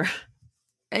weird with her.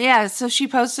 Yeah, so she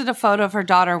posted a photo of her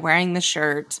daughter wearing the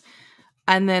shirt,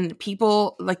 and then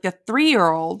people, like the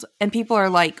 3-year-old, and people are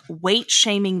like weight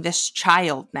shaming this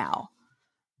child now.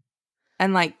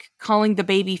 And like calling the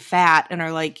baby fat, and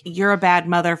are like, you're a bad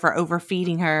mother for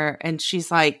overfeeding her. And she's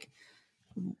like,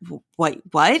 wait,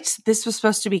 what? This was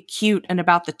supposed to be cute and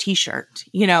about the t-shirt,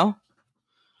 you know?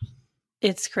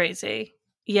 It's crazy.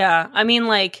 Yeah. I mean,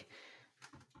 like,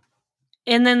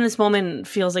 And then this woman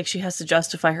feels like she has to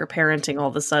justify her parenting all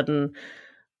of a sudden.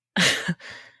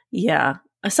 Yeah.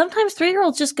 Sometimes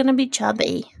 3-year-olds just going to be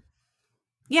chubby.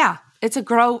 Yeah, it's a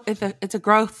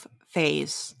growth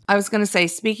phase. I was going to say,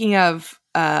 speaking of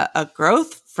a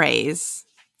growth phase,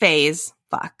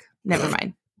 fuck, never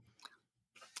mind.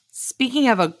 Speaking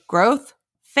of a growth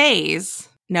phase,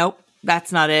 nope,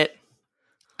 that's not it.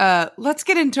 Let's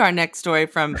get into our next story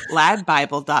from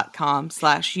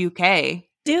ladbible.com/UK.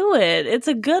 Do it. It's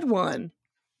a good one.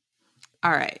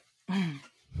 All right.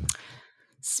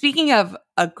 Speaking of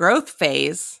a growth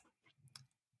phase,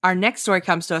 our next story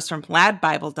comes to us from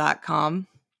ladbible.com.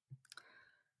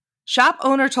 Shop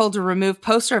owner told to remove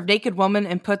poster of naked woman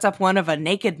and puts up one of a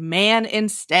naked man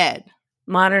instead.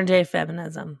 Modern day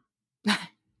feminism.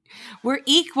 We're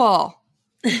equal.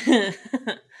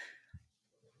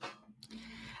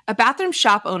 A bathroom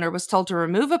shop owner was told to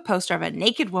remove a poster of a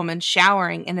naked woman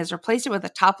showering and has replaced it with a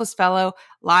topless fellow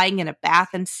lying in a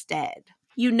bath instead.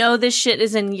 You know this shit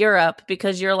is in Europe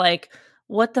because you're like,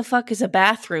 what the fuck is a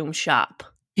bathroom shop?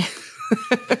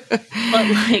 But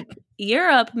like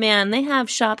Europe, man, they have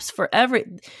shops for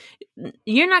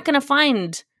you're not going to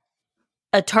find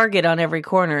a Target on every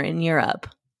corner in Europe.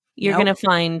 You're going to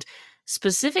find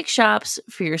specific shops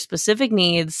for your specific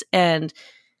needs, and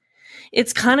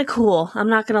it's kind of cool. I'm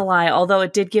not going to lie. Although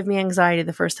it did give me anxiety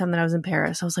the first time that I was in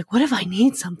Paris. I was like, what if I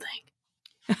need something?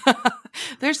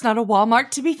 There's not a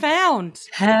Walmart to be found.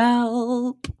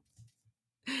 Help.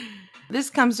 This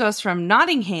comes to us from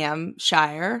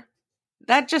Nottinghamshire.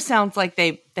 That just sounds like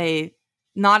they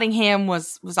Nottingham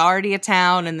was already a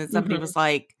town, and then somebody was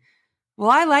like, well,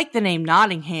 I like the name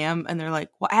Nottingham, and they're like,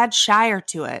 well, add Shire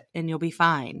to it and you'll be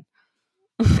fine.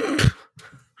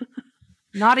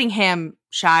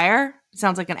 Nottinghamshire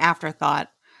sounds like an afterthought.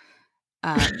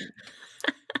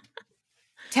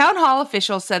 Town hall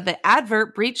officials said the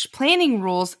advert breached planning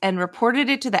rules and reported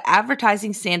it to the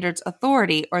Advertising Standards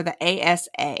Authority, or the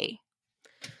ASA.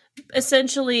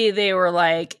 Essentially, they were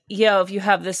like, yo, if you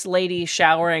have this lady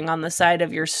showering on the side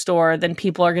of your store, then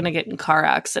people are going to get in car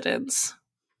accidents.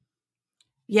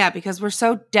 Yeah, because we're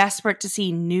so desperate to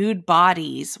see nude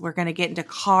bodies, we're going to get into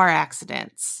car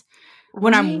accidents.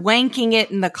 When I'm wanking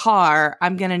it in the car,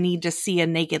 I'm going to need to see a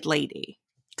naked lady.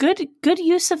 Good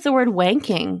use of the word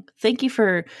wanking. Thank you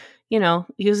for,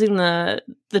 using the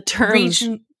terms.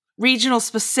 Regional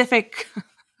specific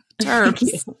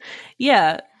terms.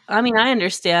 Yeah. I mean, I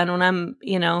understand when I'm,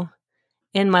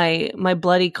 in my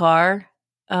bloody car.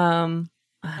 I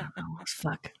don't know.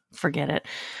 Fuck. Forget it.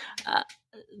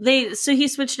 So he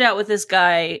switched it out with this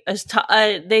guy.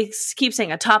 They keep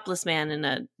saying a topless man in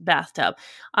a bathtub.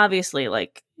 Obviously,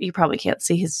 like, you probably can't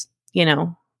see his,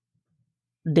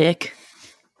 dick.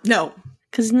 No.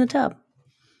 Because he's in the tub.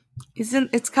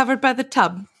 It's covered by the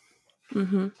tub.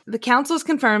 Mm-hmm. The council has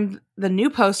confirmed the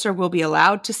new poster will be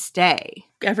allowed to stay.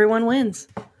 Everyone wins.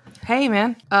 Hey,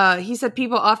 man. He said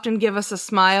people often give us a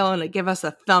smile and give us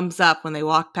a thumbs up when they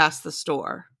walk past the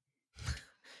store.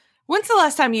 When's the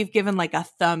last time you've given like a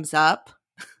thumbs up?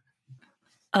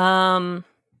 I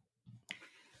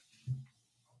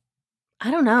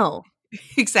don't know.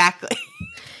 Exactly.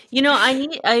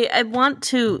 I want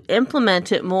to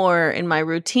implement it more in my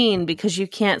routine because you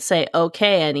can't say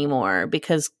okay anymore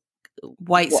because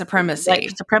white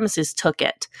supremacists took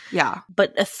it. Yeah.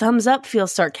 But a thumbs up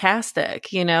feels sarcastic,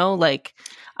 like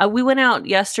we went out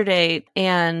yesterday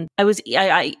and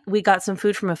we got some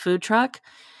food from a food truck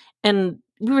and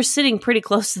we were sitting pretty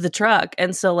close to the truck.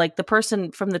 And so like the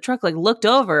person from the truck like looked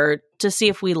over to see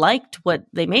if we liked what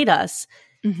they made us.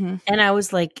 Mm-hmm. And I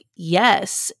was like,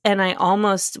 yes. And I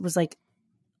almost was like,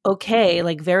 okay,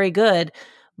 like very good.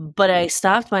 But I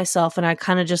stopped myself and I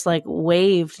kind of just like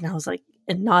waved and I was like,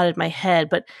 and nodded my head.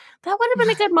 But that would have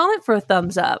been a good moment for a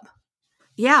thumbs up.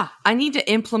 Yeah. I need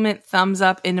to implement thumbs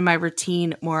up into my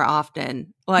routine more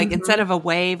often. Like instead of a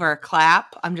wave or a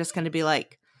clap, I'm just going to be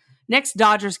like, next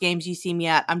Dodgers games you see me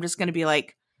at, I'm just going to be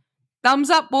like, thumbs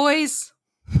up, boys.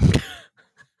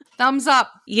 Thumbs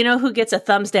up. You know who gets a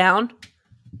thumbs down?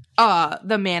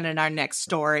 The man in our next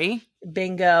story.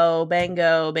 Bingo,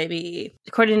 bango, baby.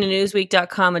 According to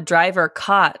Newsweek.com, a driver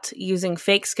caught using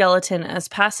fake skeleton as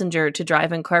passenger to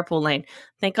drive in carpool lane.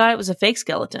 Thank God it was a fake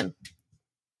skeleton.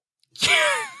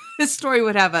 This story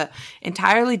would have an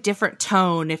entirely different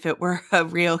tone if it were a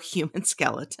real human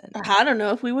skeleton. I don't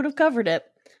know if we would have covered it.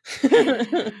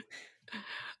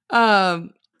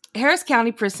 Harris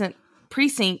County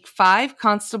Precinct 5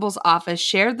 Constable's office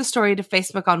shared the story to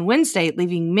Facebook on Wednesday,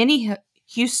 leaving many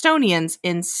Houstonians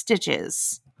in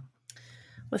stitches.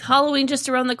 With Halloween just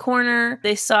around the corner,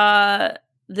 they saw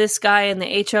this guy in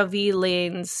the HOV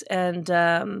lanes, and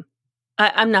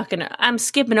I'm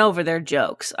skipping over their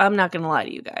jokes. I'm not going to lie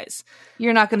to you guys.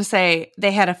 You're not going to say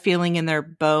they had a feeling in their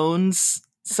bones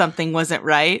something wasn't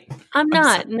right? I'm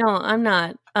not. No, I'm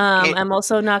not. Okay. I'm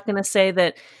also not going to say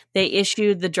that they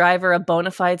issued the driver a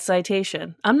bona fide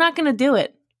citation. I'm not going to do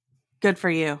it. Good for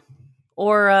you.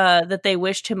 Or that they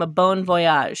wished him a bon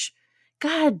voyage.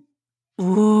 God.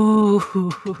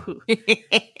 Ooh.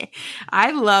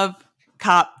 I love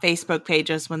cop Facebook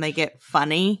pages when they get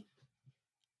funny.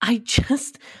 I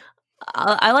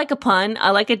like a pun.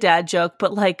 I like a dad joke,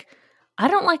 but like, I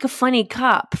don't like a funny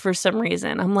cop for some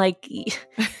reason. I'm like,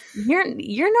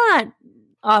 you're not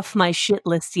off my shit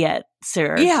list yet,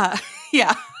 sir. Yeah.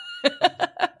 Yeah.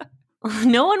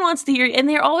 No one wants to hear, and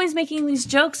they're always making these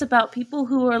jokes about people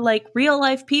who are like real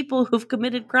life people who've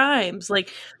committed crimes.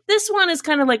 Like this one is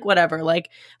kind of like whatever,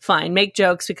 like fine, make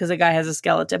jokes because a guy has a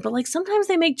skeleton, but like sometimes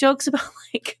they make jokes about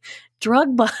like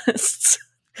drug busts.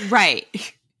 Right.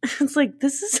 It's like,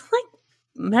 this is like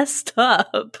messed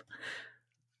up.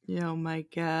 Oh my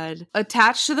God.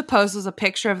 Attached to the post was a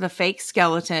picture of the fake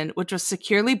skeleton, which was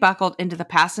securely buckled into the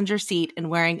passenger seat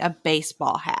and wearing a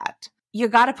baseball hat. You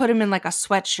got to put him in like a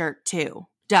sweatshirt too.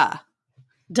 Duh.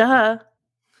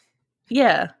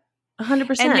 Yeah.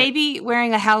 100%. And maybe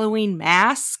wearing a Halloween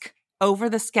mask over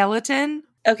the skeleton.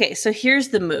 Okay, so here's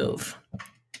the move.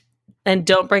 And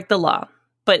don't break the law.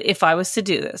 But if I was to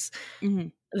do this,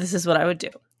 this is what I would do.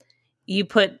 You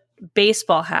put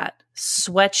baseball hat,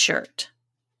 sweatshirt,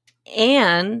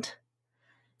 and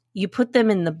you put them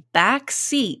in the back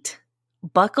seat,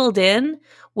 buckled in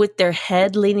with their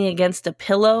head leaning against a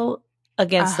pillow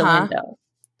against the window.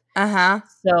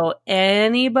 So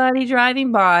anybody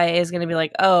driving by is going to be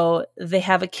like, oh, they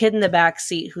have a kid in the back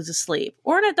seat who's asleep,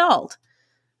 or an adult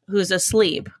who's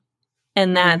asleep.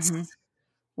 And that's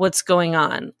what's going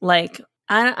on. Like,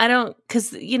 I don't,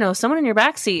 because, you know, someone in your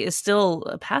backseat is still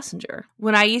a passenger.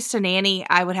 When I used to nanny,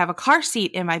 I would have a car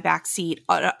seat in my back seat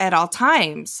at all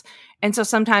times. And so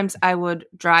sometimes I would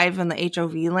drive in the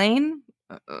HOV lane,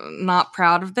 not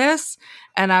proud of this.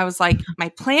 And I was like, my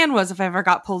plan was if I ever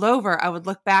got pulled over, I would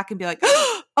look back and be like,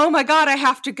 oh my God, I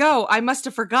have to go. I must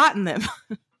have forgotten them.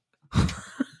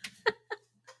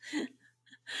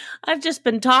 I've just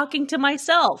been talking to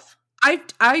myself.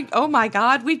 Oh my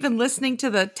God, we've been listening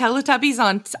to the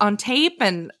Teletubbies on tape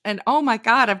and oh my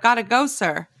God, I've got to go,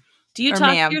 sir. Do you talk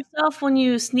to yourself when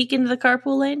you sneak into the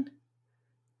carpool lane?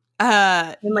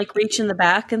 And like reach in the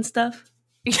back and stuff?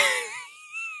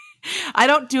 I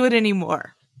don't do it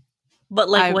anymore. But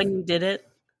like when you did it?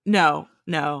 No.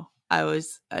 I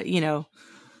was, I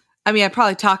mean, I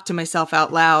probably talked to myself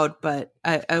out loud, but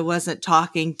I wasn't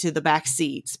talking to the back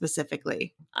seat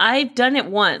specifically. I've done it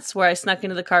once where I snuck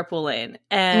into the carpool lane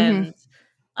and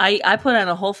I put on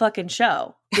a whole fucking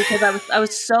show because I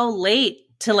was so late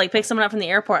to like pick someone up from the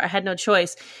airport. I had no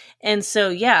choice. And so,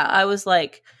 yeah, I was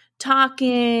like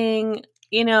talking,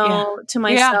 to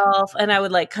myself and I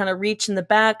would like kind of reach in the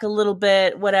back a little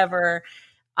bit, whatever.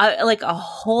 I like a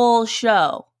whole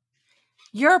show.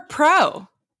 You're a pro.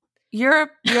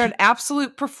 You're an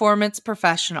absolute performance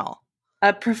professional.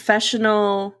 A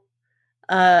professional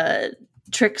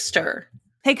trickster.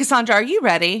 Hey, Cassandra, are you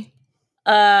ready?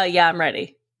 Yeah, I'm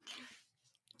ready.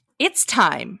 It's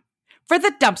time for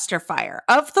the dumpster fire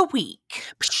of the week.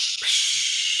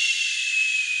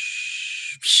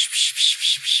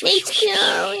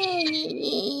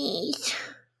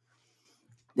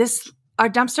 Our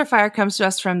dumpster fire comes to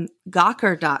us from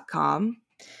Gawker.com.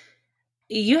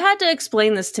 You had to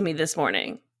explain this to me this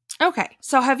morning. Okay,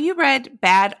 so have you read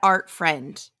Bad Art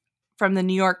Friend from the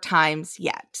New York Times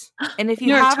yet? And if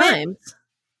you haven't, Times?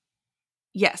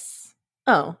 Yes.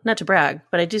 Oh, not to brag,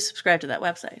 but I do subscribe to that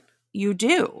website. You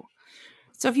do.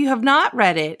 So if you have not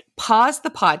read it, pause the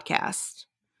podcast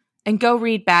and go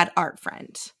read Bad Art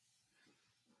Friend.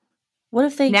 What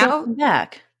if they go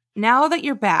back? Now that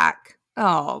you're back,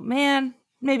 oh man,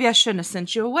 maybe I shouldn't have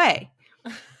sent you away.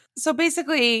 So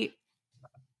basically,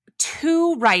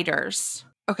 two writers.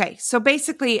 Okay, so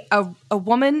basically a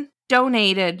woman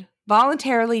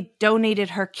voluntarily donated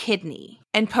her kidney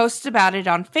and posted about it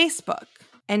on Facebook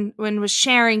and was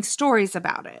sharing stories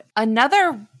about it.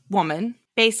 Another woman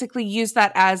basically used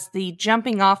that as the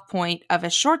jumping off point of a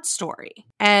short story.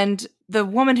 And the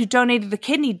woman who donated the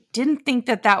kidney didn't think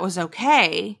that was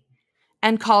okay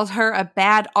and called her a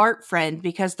bad art friend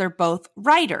because they're both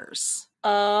writers.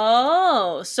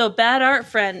 Oh, so bad art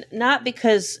friend, not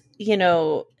because,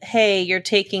 hey, you're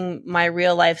taking my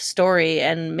real life story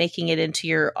and making it into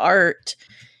your art.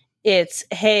 It's,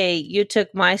 hey, you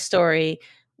took my story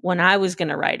when I was going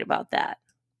to write about that.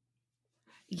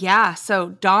 Yeah, so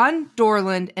Dawn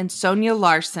Dorland and Sonia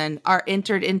Larson are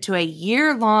entered into a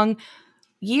year-long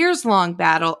years-long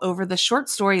battle over the short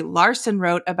story Larson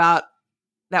wrote about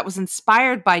that was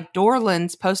inspired by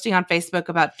Dorland's posting on Facebook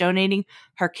about donating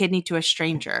her kidney to a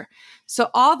stranger. So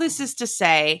all this is to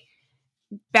say,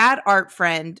 Bad Art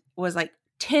Friend was like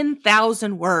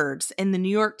 10,000 words in the New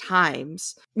York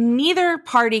Times. Neither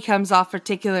party comes off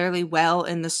particularly well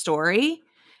in the story,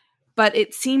 but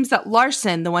it seems that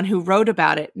Larson, the one who wrote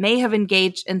about it, may have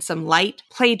engaged in some light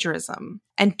plagiarism.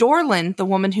 And Dorland, the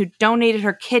woman who donated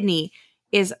her kidney,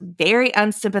 is very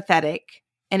unsympathetic,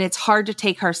 and it's hard to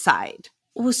take her side.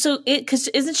 Well, so because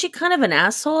isn't she kind of an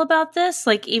asshole about this?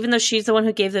 Like, even though she's the one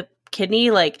who gave the kidney,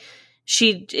 like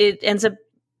it ends up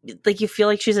like you feel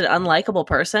like she's an unlikable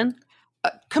person.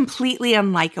 A completely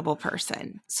unlikable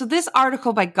person. So this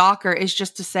article by Gawker is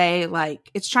just to say,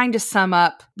 like, it's trying to sum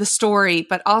up the story,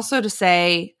 but also to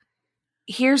say,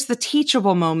 here's the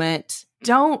teachable moment.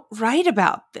 Don't write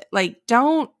about it. Like,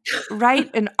 don't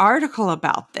write an article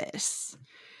about this.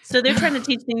 So they're trying to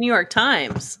teach the New York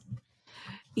Times.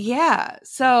 Yeah.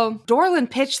 So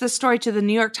Dorland pitched the story to the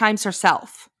New York Times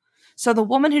herself. So the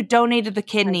woman who donated the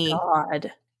kidney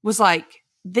was like,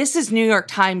 this is New York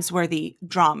Times worthy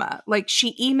drama. Like,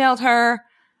 she emailed her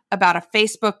about a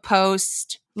Facebook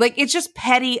post. Like, it's just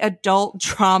petty adult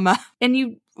drama. And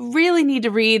you really need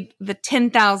to read the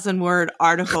 10,000 word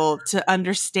article to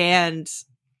understand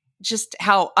just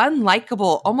how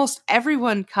unlikable almost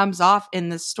everyone comes off in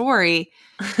the story,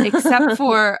 except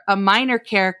for a minor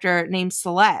character named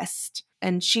Celeste.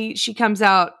 And she comes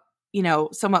out, you know,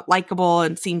 somewhat likable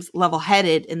and seems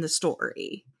level-headed in the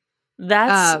story.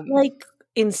 That's like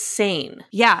insane.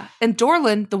 Yeah. And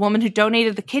Dorland, the woman who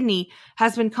donated the kidney,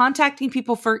 has been contacting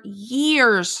people for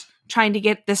years trying to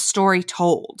get this story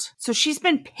told. So she's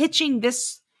been pitching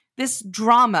this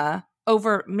drama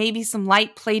over maybe some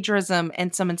light plagiarism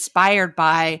and some inspired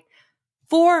by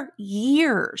for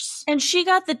years. And she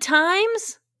got the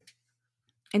Times?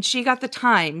 And she got the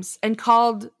Times and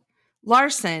called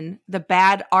Larson the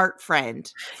bad art friend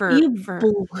for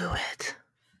blew it.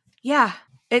 Yeah.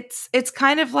 It's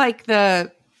kind of like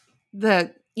the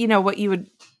you know what you would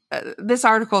this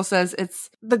article says it's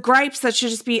the gripes that should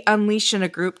just be unleashed in a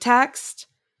group text,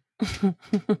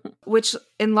 which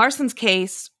in Larson's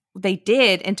case they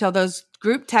did until those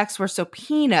group texts were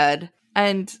subpoenaed,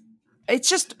 and it's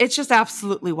just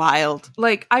absolutely wild.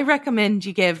 Like, I recommend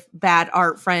you give Bad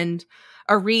Art Friend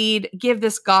a read. Give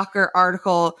this Gawker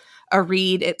article a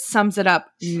read. It sums it up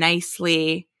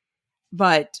nicely,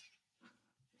 but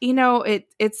you know,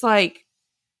 it's like,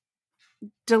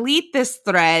 delete this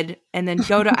thread and then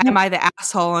go to Am I the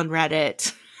Asshole on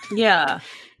Reddit? Yeah.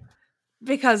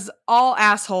 Because all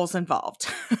assholes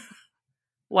involved.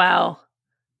 Wow.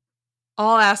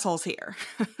 All assholes here.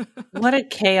 What a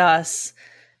chaos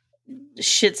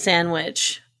shit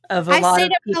sandwich of a lot of people. I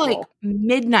stayed up till like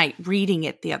midnight reading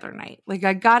it the other night. Like,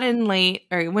 I got in late,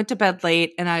 or I went to bed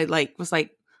late, and I was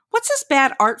like, what's this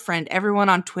Bad Art Friend everyone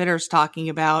on Twitter's talking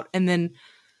about? And then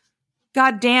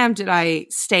God damn, did I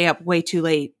stay up way too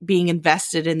late being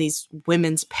invested in these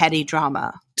women's petty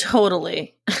drama.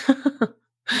 Totally.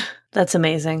 That's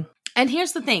amazing. And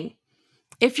here's the thing.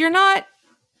 If you're not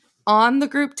on the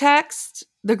group text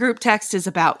is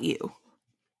about you.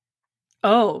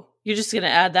 Oh, you're just going to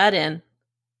add that in.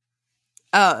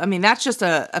 Oh, I mean, that's just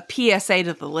a PSA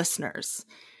to the listeners.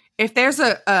 If there's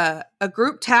a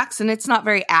group text and it's not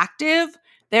very active,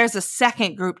 there's a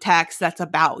second group text that's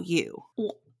about you.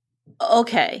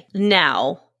 Okay,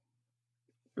 now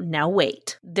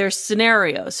wait. There's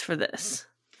scenarios for this.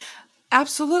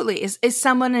 Absolutely. Is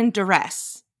someone in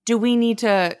duress? Do we need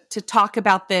to talk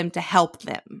about them to help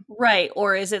them? Right,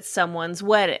 or is it someone's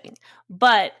wedding?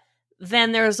 But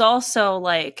then there's also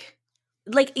like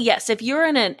yes, if you're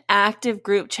in an active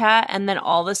group chat and then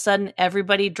all of a sudden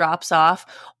everybody drops off,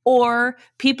 or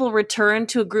people return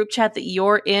to a group chat that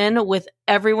you're in with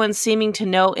everyone seeming to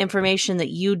know information that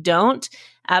you don't,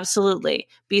 absolutely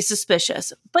be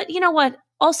suspicious. But you know what?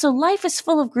 Also, life is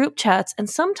full of group chats, and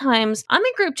sometimes I'm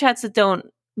in group chats that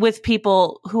don't with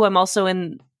people who I'm also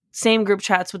in same group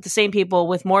chats with the same people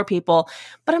with more people,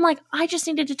 but I'm like, I just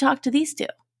needed to talk to these two.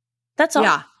 That's all.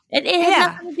 Yeah. It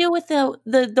has nothing to do with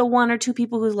the one or two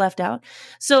people who's left out.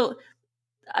 So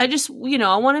I just,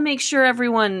 I want to make sure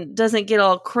everyone doesn't get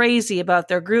all crazy about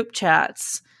their group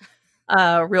chats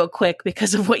real quick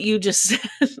because of what you just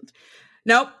said.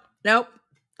 Nope.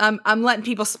 I'm letting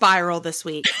people spiral this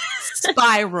week.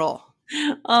 Spiral.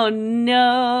 Oh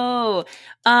no.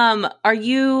 Are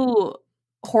you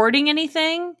hoarding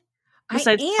anything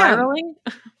besides spiraling?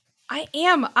 I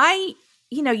am.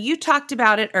 You talked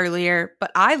about it earlier,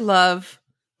 but I love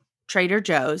Trader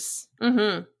Joe's.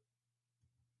 Mm-hmm.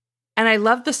 And I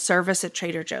love the service at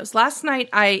Trader Joe's. Last night,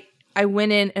 I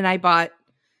went in and I bought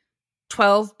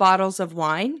 12 bottles of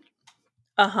wine.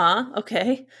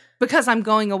 Okay. Because I'm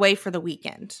going away for the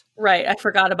weekend. Right. I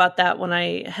forgot about that when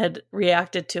I had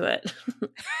reacted to it.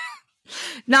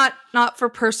 Not for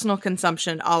personal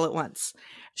consumption all at once.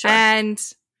 Sure. And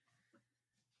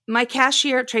my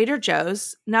cashier at Trader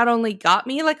Joe's not only got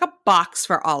me like a box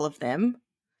for all of them,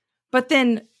 but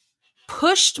then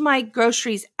pushed my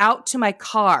groceries out to my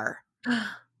car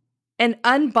and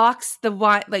unboxed the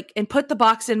wine, like, and put the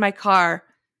box in my car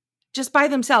just by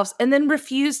themselves, and then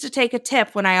refused to take a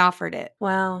tip when I offered it.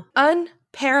 Wow.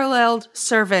 Unparalleled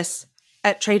service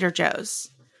at Trader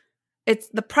Joe's. It's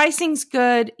the pricing's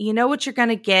good. You know what you're going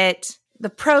to get.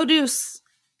 The produce,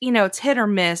 it's hit or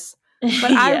miss, but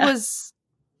Yeah.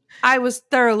 I was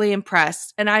thoroughly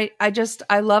impressed, and I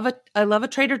love a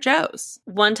Trader Joe's.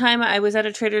 One time I was at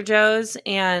a Trader Joe's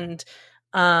and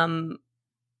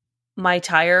my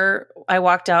tire, I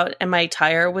walked out and my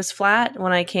tire was flat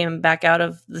when I came back out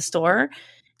of the store,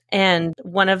 and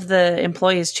one of the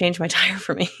employees changed my tire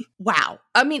for me. Wow.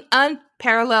 I mean,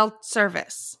 unparalleled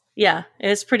service. Yeah, it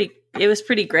was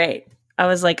pretty great. I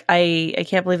was like, I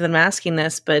can't believe that I'm asking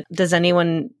this, but does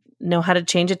anyone know how to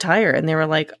change a tire? And they were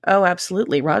like, oh,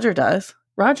 absolutely. Roger does.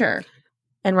 Roger.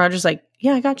 And Roger's like,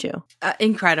 yeah, I got you.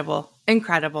 Incredible.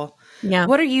 Yeah.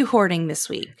 What are you hoarding this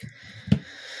week?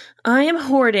 I am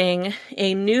hoarding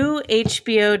a new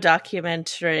HBO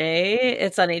documentary.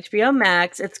 It's on HBO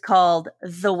Max. It's called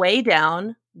The Way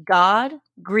Down: God,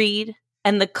 Greed,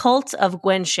 and the Cult of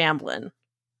Gwen Shamblin.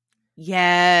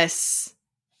 Yes.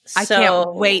 I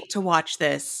can't wait to watch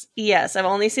this. Yes, I've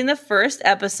only seen the first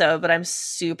episode, but I'm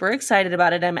super excited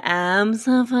about it. I'm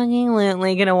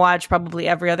absolutely going to watch probably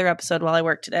every other episode while I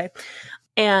work today.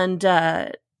 And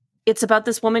it's about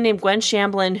this woman named Gwen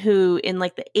Shamblin who in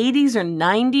like the 80s or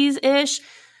 90s-ish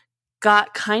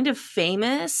got kind of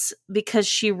famous because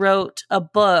she wrote a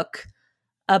book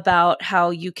about how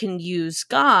you can use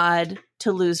God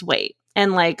to lose weight.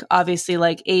 And like obviously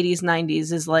like 80s,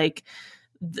 90s is like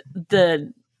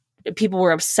the people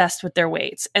were obsessed with their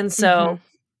weights. And so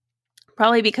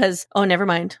probably because, oh, never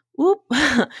mind. Whoop.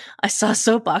 I saw a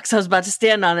soapbox. I was about to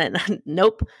stand on it.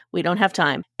 Nope. We don't have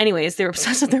time. Anyways, they were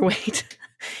obsessed with their weight.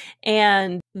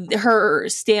 And her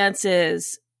stance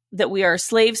is that we are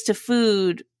slaves to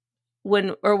food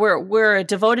we're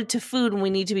devoted to food when we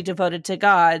need to be devoted to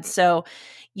God. So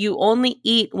you only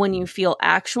eat when you feel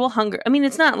actual hunger. I mean,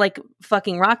 it's not like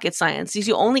fucking rocket science.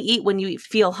 You only eat when you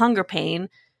feel hunger pain,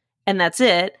 and that's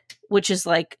it, which is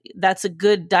like, that's a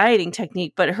good dieting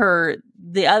technique. But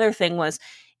the other thing was,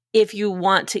 if you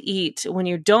want to eat when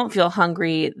you don't feel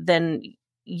hungry, then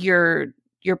you're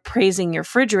praising your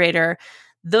refrigerator.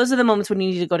 Those are the moments when you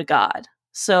need to go to God.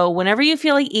 So whenever you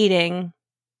feel like eating,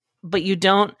 but you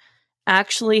don't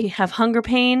actually have hunger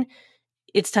pain,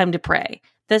 it's time to pray.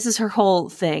 This is her whole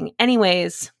thing.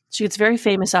 Anyways, she gets very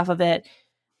famous off of it.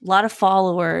 A lot of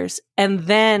followers. And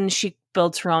then she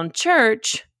builds her own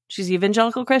church. She's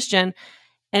evangelical Christian.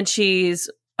 And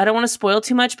I don't want to spoil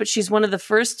too much, but she's one of the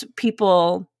first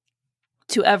people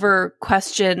to ever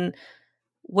question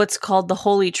what's called the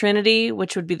Holy Trinity,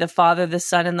 which would be the Father, the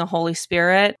Son, and the Holy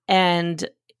Spirit. And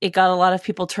it got a lot of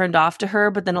people turned off to her,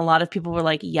 but then a lot of people were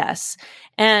like, yes.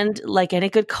 And like any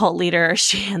good cult leader,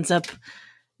 she ends up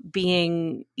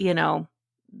being,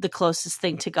 the closest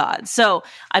thing to God. So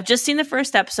I've just seen the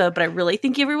first episode, but I really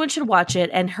think everyone should watch it.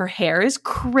 And her hair is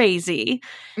crazy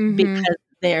because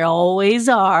they always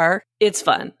are. It's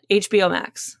fun. HBO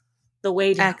Max. The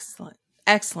Way Down.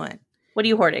 Excellent. What are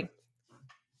you hoarding?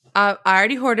 I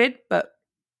already hoarded, but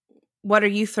what are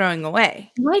you throwing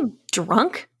away? Am I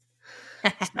drunk?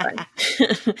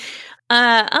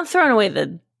 I'm throwing away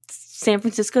the San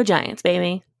Francisco Giants,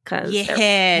 baby.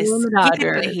 Yes, get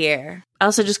out of here. I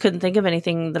also just couldn't think of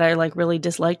anything that I like really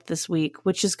disliked this week,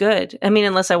 which is good. I mean,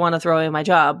 unless I want to throw away my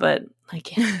job, but I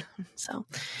can't. So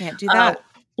can't do that.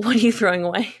 What are you throwing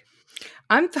away?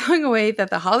 I'm throwing away that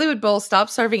the Hollywood Bowl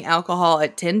stopped serving alcohol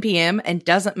at 10 p.m. and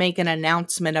doesn't make an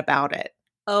announcement about it.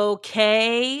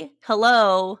 Okay.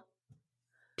 Hello.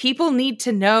 People need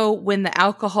to know when the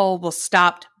alcohol will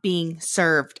stop being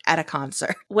served at a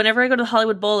concert. Whenever I go to the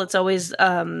Hollywood Bowl, it's always,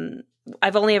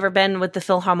 I've only ever been with the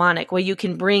Philharmonic, where you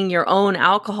can bring your own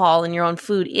alcohol and your own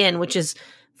food in, which is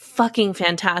fucking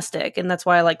fantastic. And that's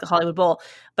why I like the Hollywood Bowl.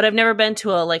 But I've never been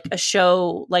to a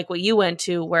show like what you went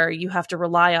to where you have to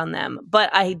rely on them.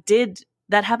 But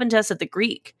that happened to us at the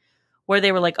Greek, where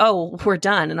they were like, oh, we're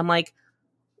done. And I'm like,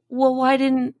 well, what?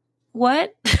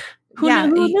 Who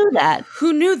knew that?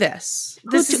 Who knew this?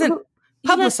 This isn't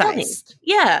publicized.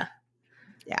 Yeah.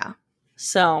 Yeah.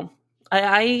 So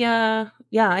I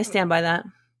Yeah, I stand by that.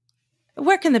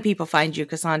 Where can the people find you,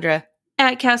 Cassandra?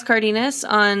 At Cass Cardenas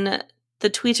on the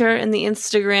Twitter and the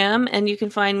Instagram, and you can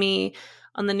find me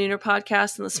on the Nooner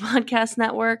Podcast and the Smodcast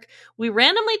Network. We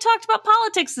randomly talked about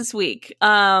politics this week,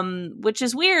 which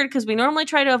is weird because we normally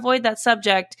try to avoid that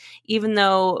subject, even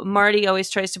though Marty always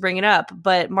tries to bring it up.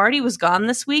 But Marty was gone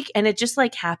this week, and it just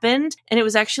like happened, and it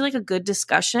was actually like a good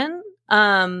discussion,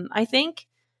 I think.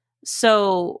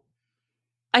 So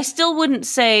I still wouldn't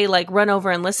say like run over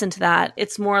and listen to that.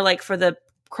 It's more like for the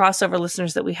crossover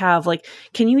listeners that we have, like,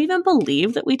 can you even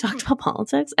believe that we talked about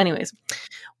politics? Anyways,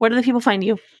 where do the people find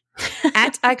you?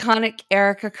 At Iconic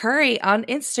Erica Curry on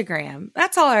Instagram.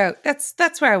 That's all.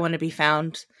 That's where I want to be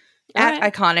found. All At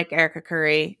right. Iconic Erica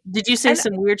Curry. Did you say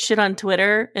some weird shit on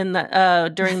Twitter in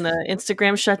the during the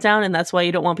Instagram shutdown, and that's why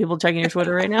you don't want people checking your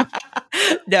Twitter right now?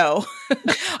 No.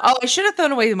 Oh, I should have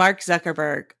thrown away Mark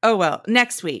Zuckerberg. Oh well,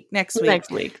 next week. Next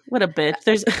week. What a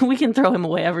bitch. We can throw him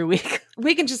away every week.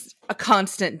 We can just a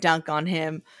constant dunk on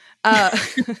him.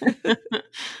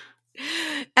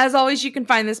 As always, you can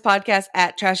find this podcast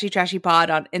at Trashy Trashy Pod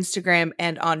on Instagram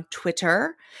and on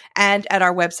Twitter, and at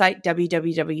our website,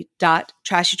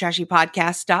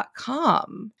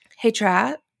 www.trashytrashypodcast.com. Hey,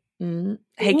 Trat.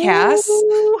 Hey, Cass.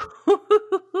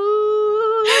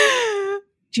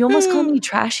 Do you almost call me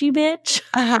trashy, bitch?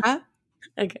 Uh-huh.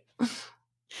 Okay.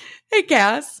 Hey,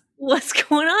 Cass. What's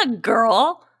going on,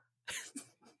 girl?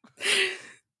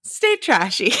 Stay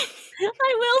trashy.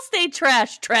 I will stay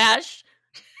trash.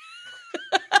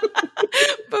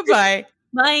 Bye-bye.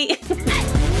 Bye.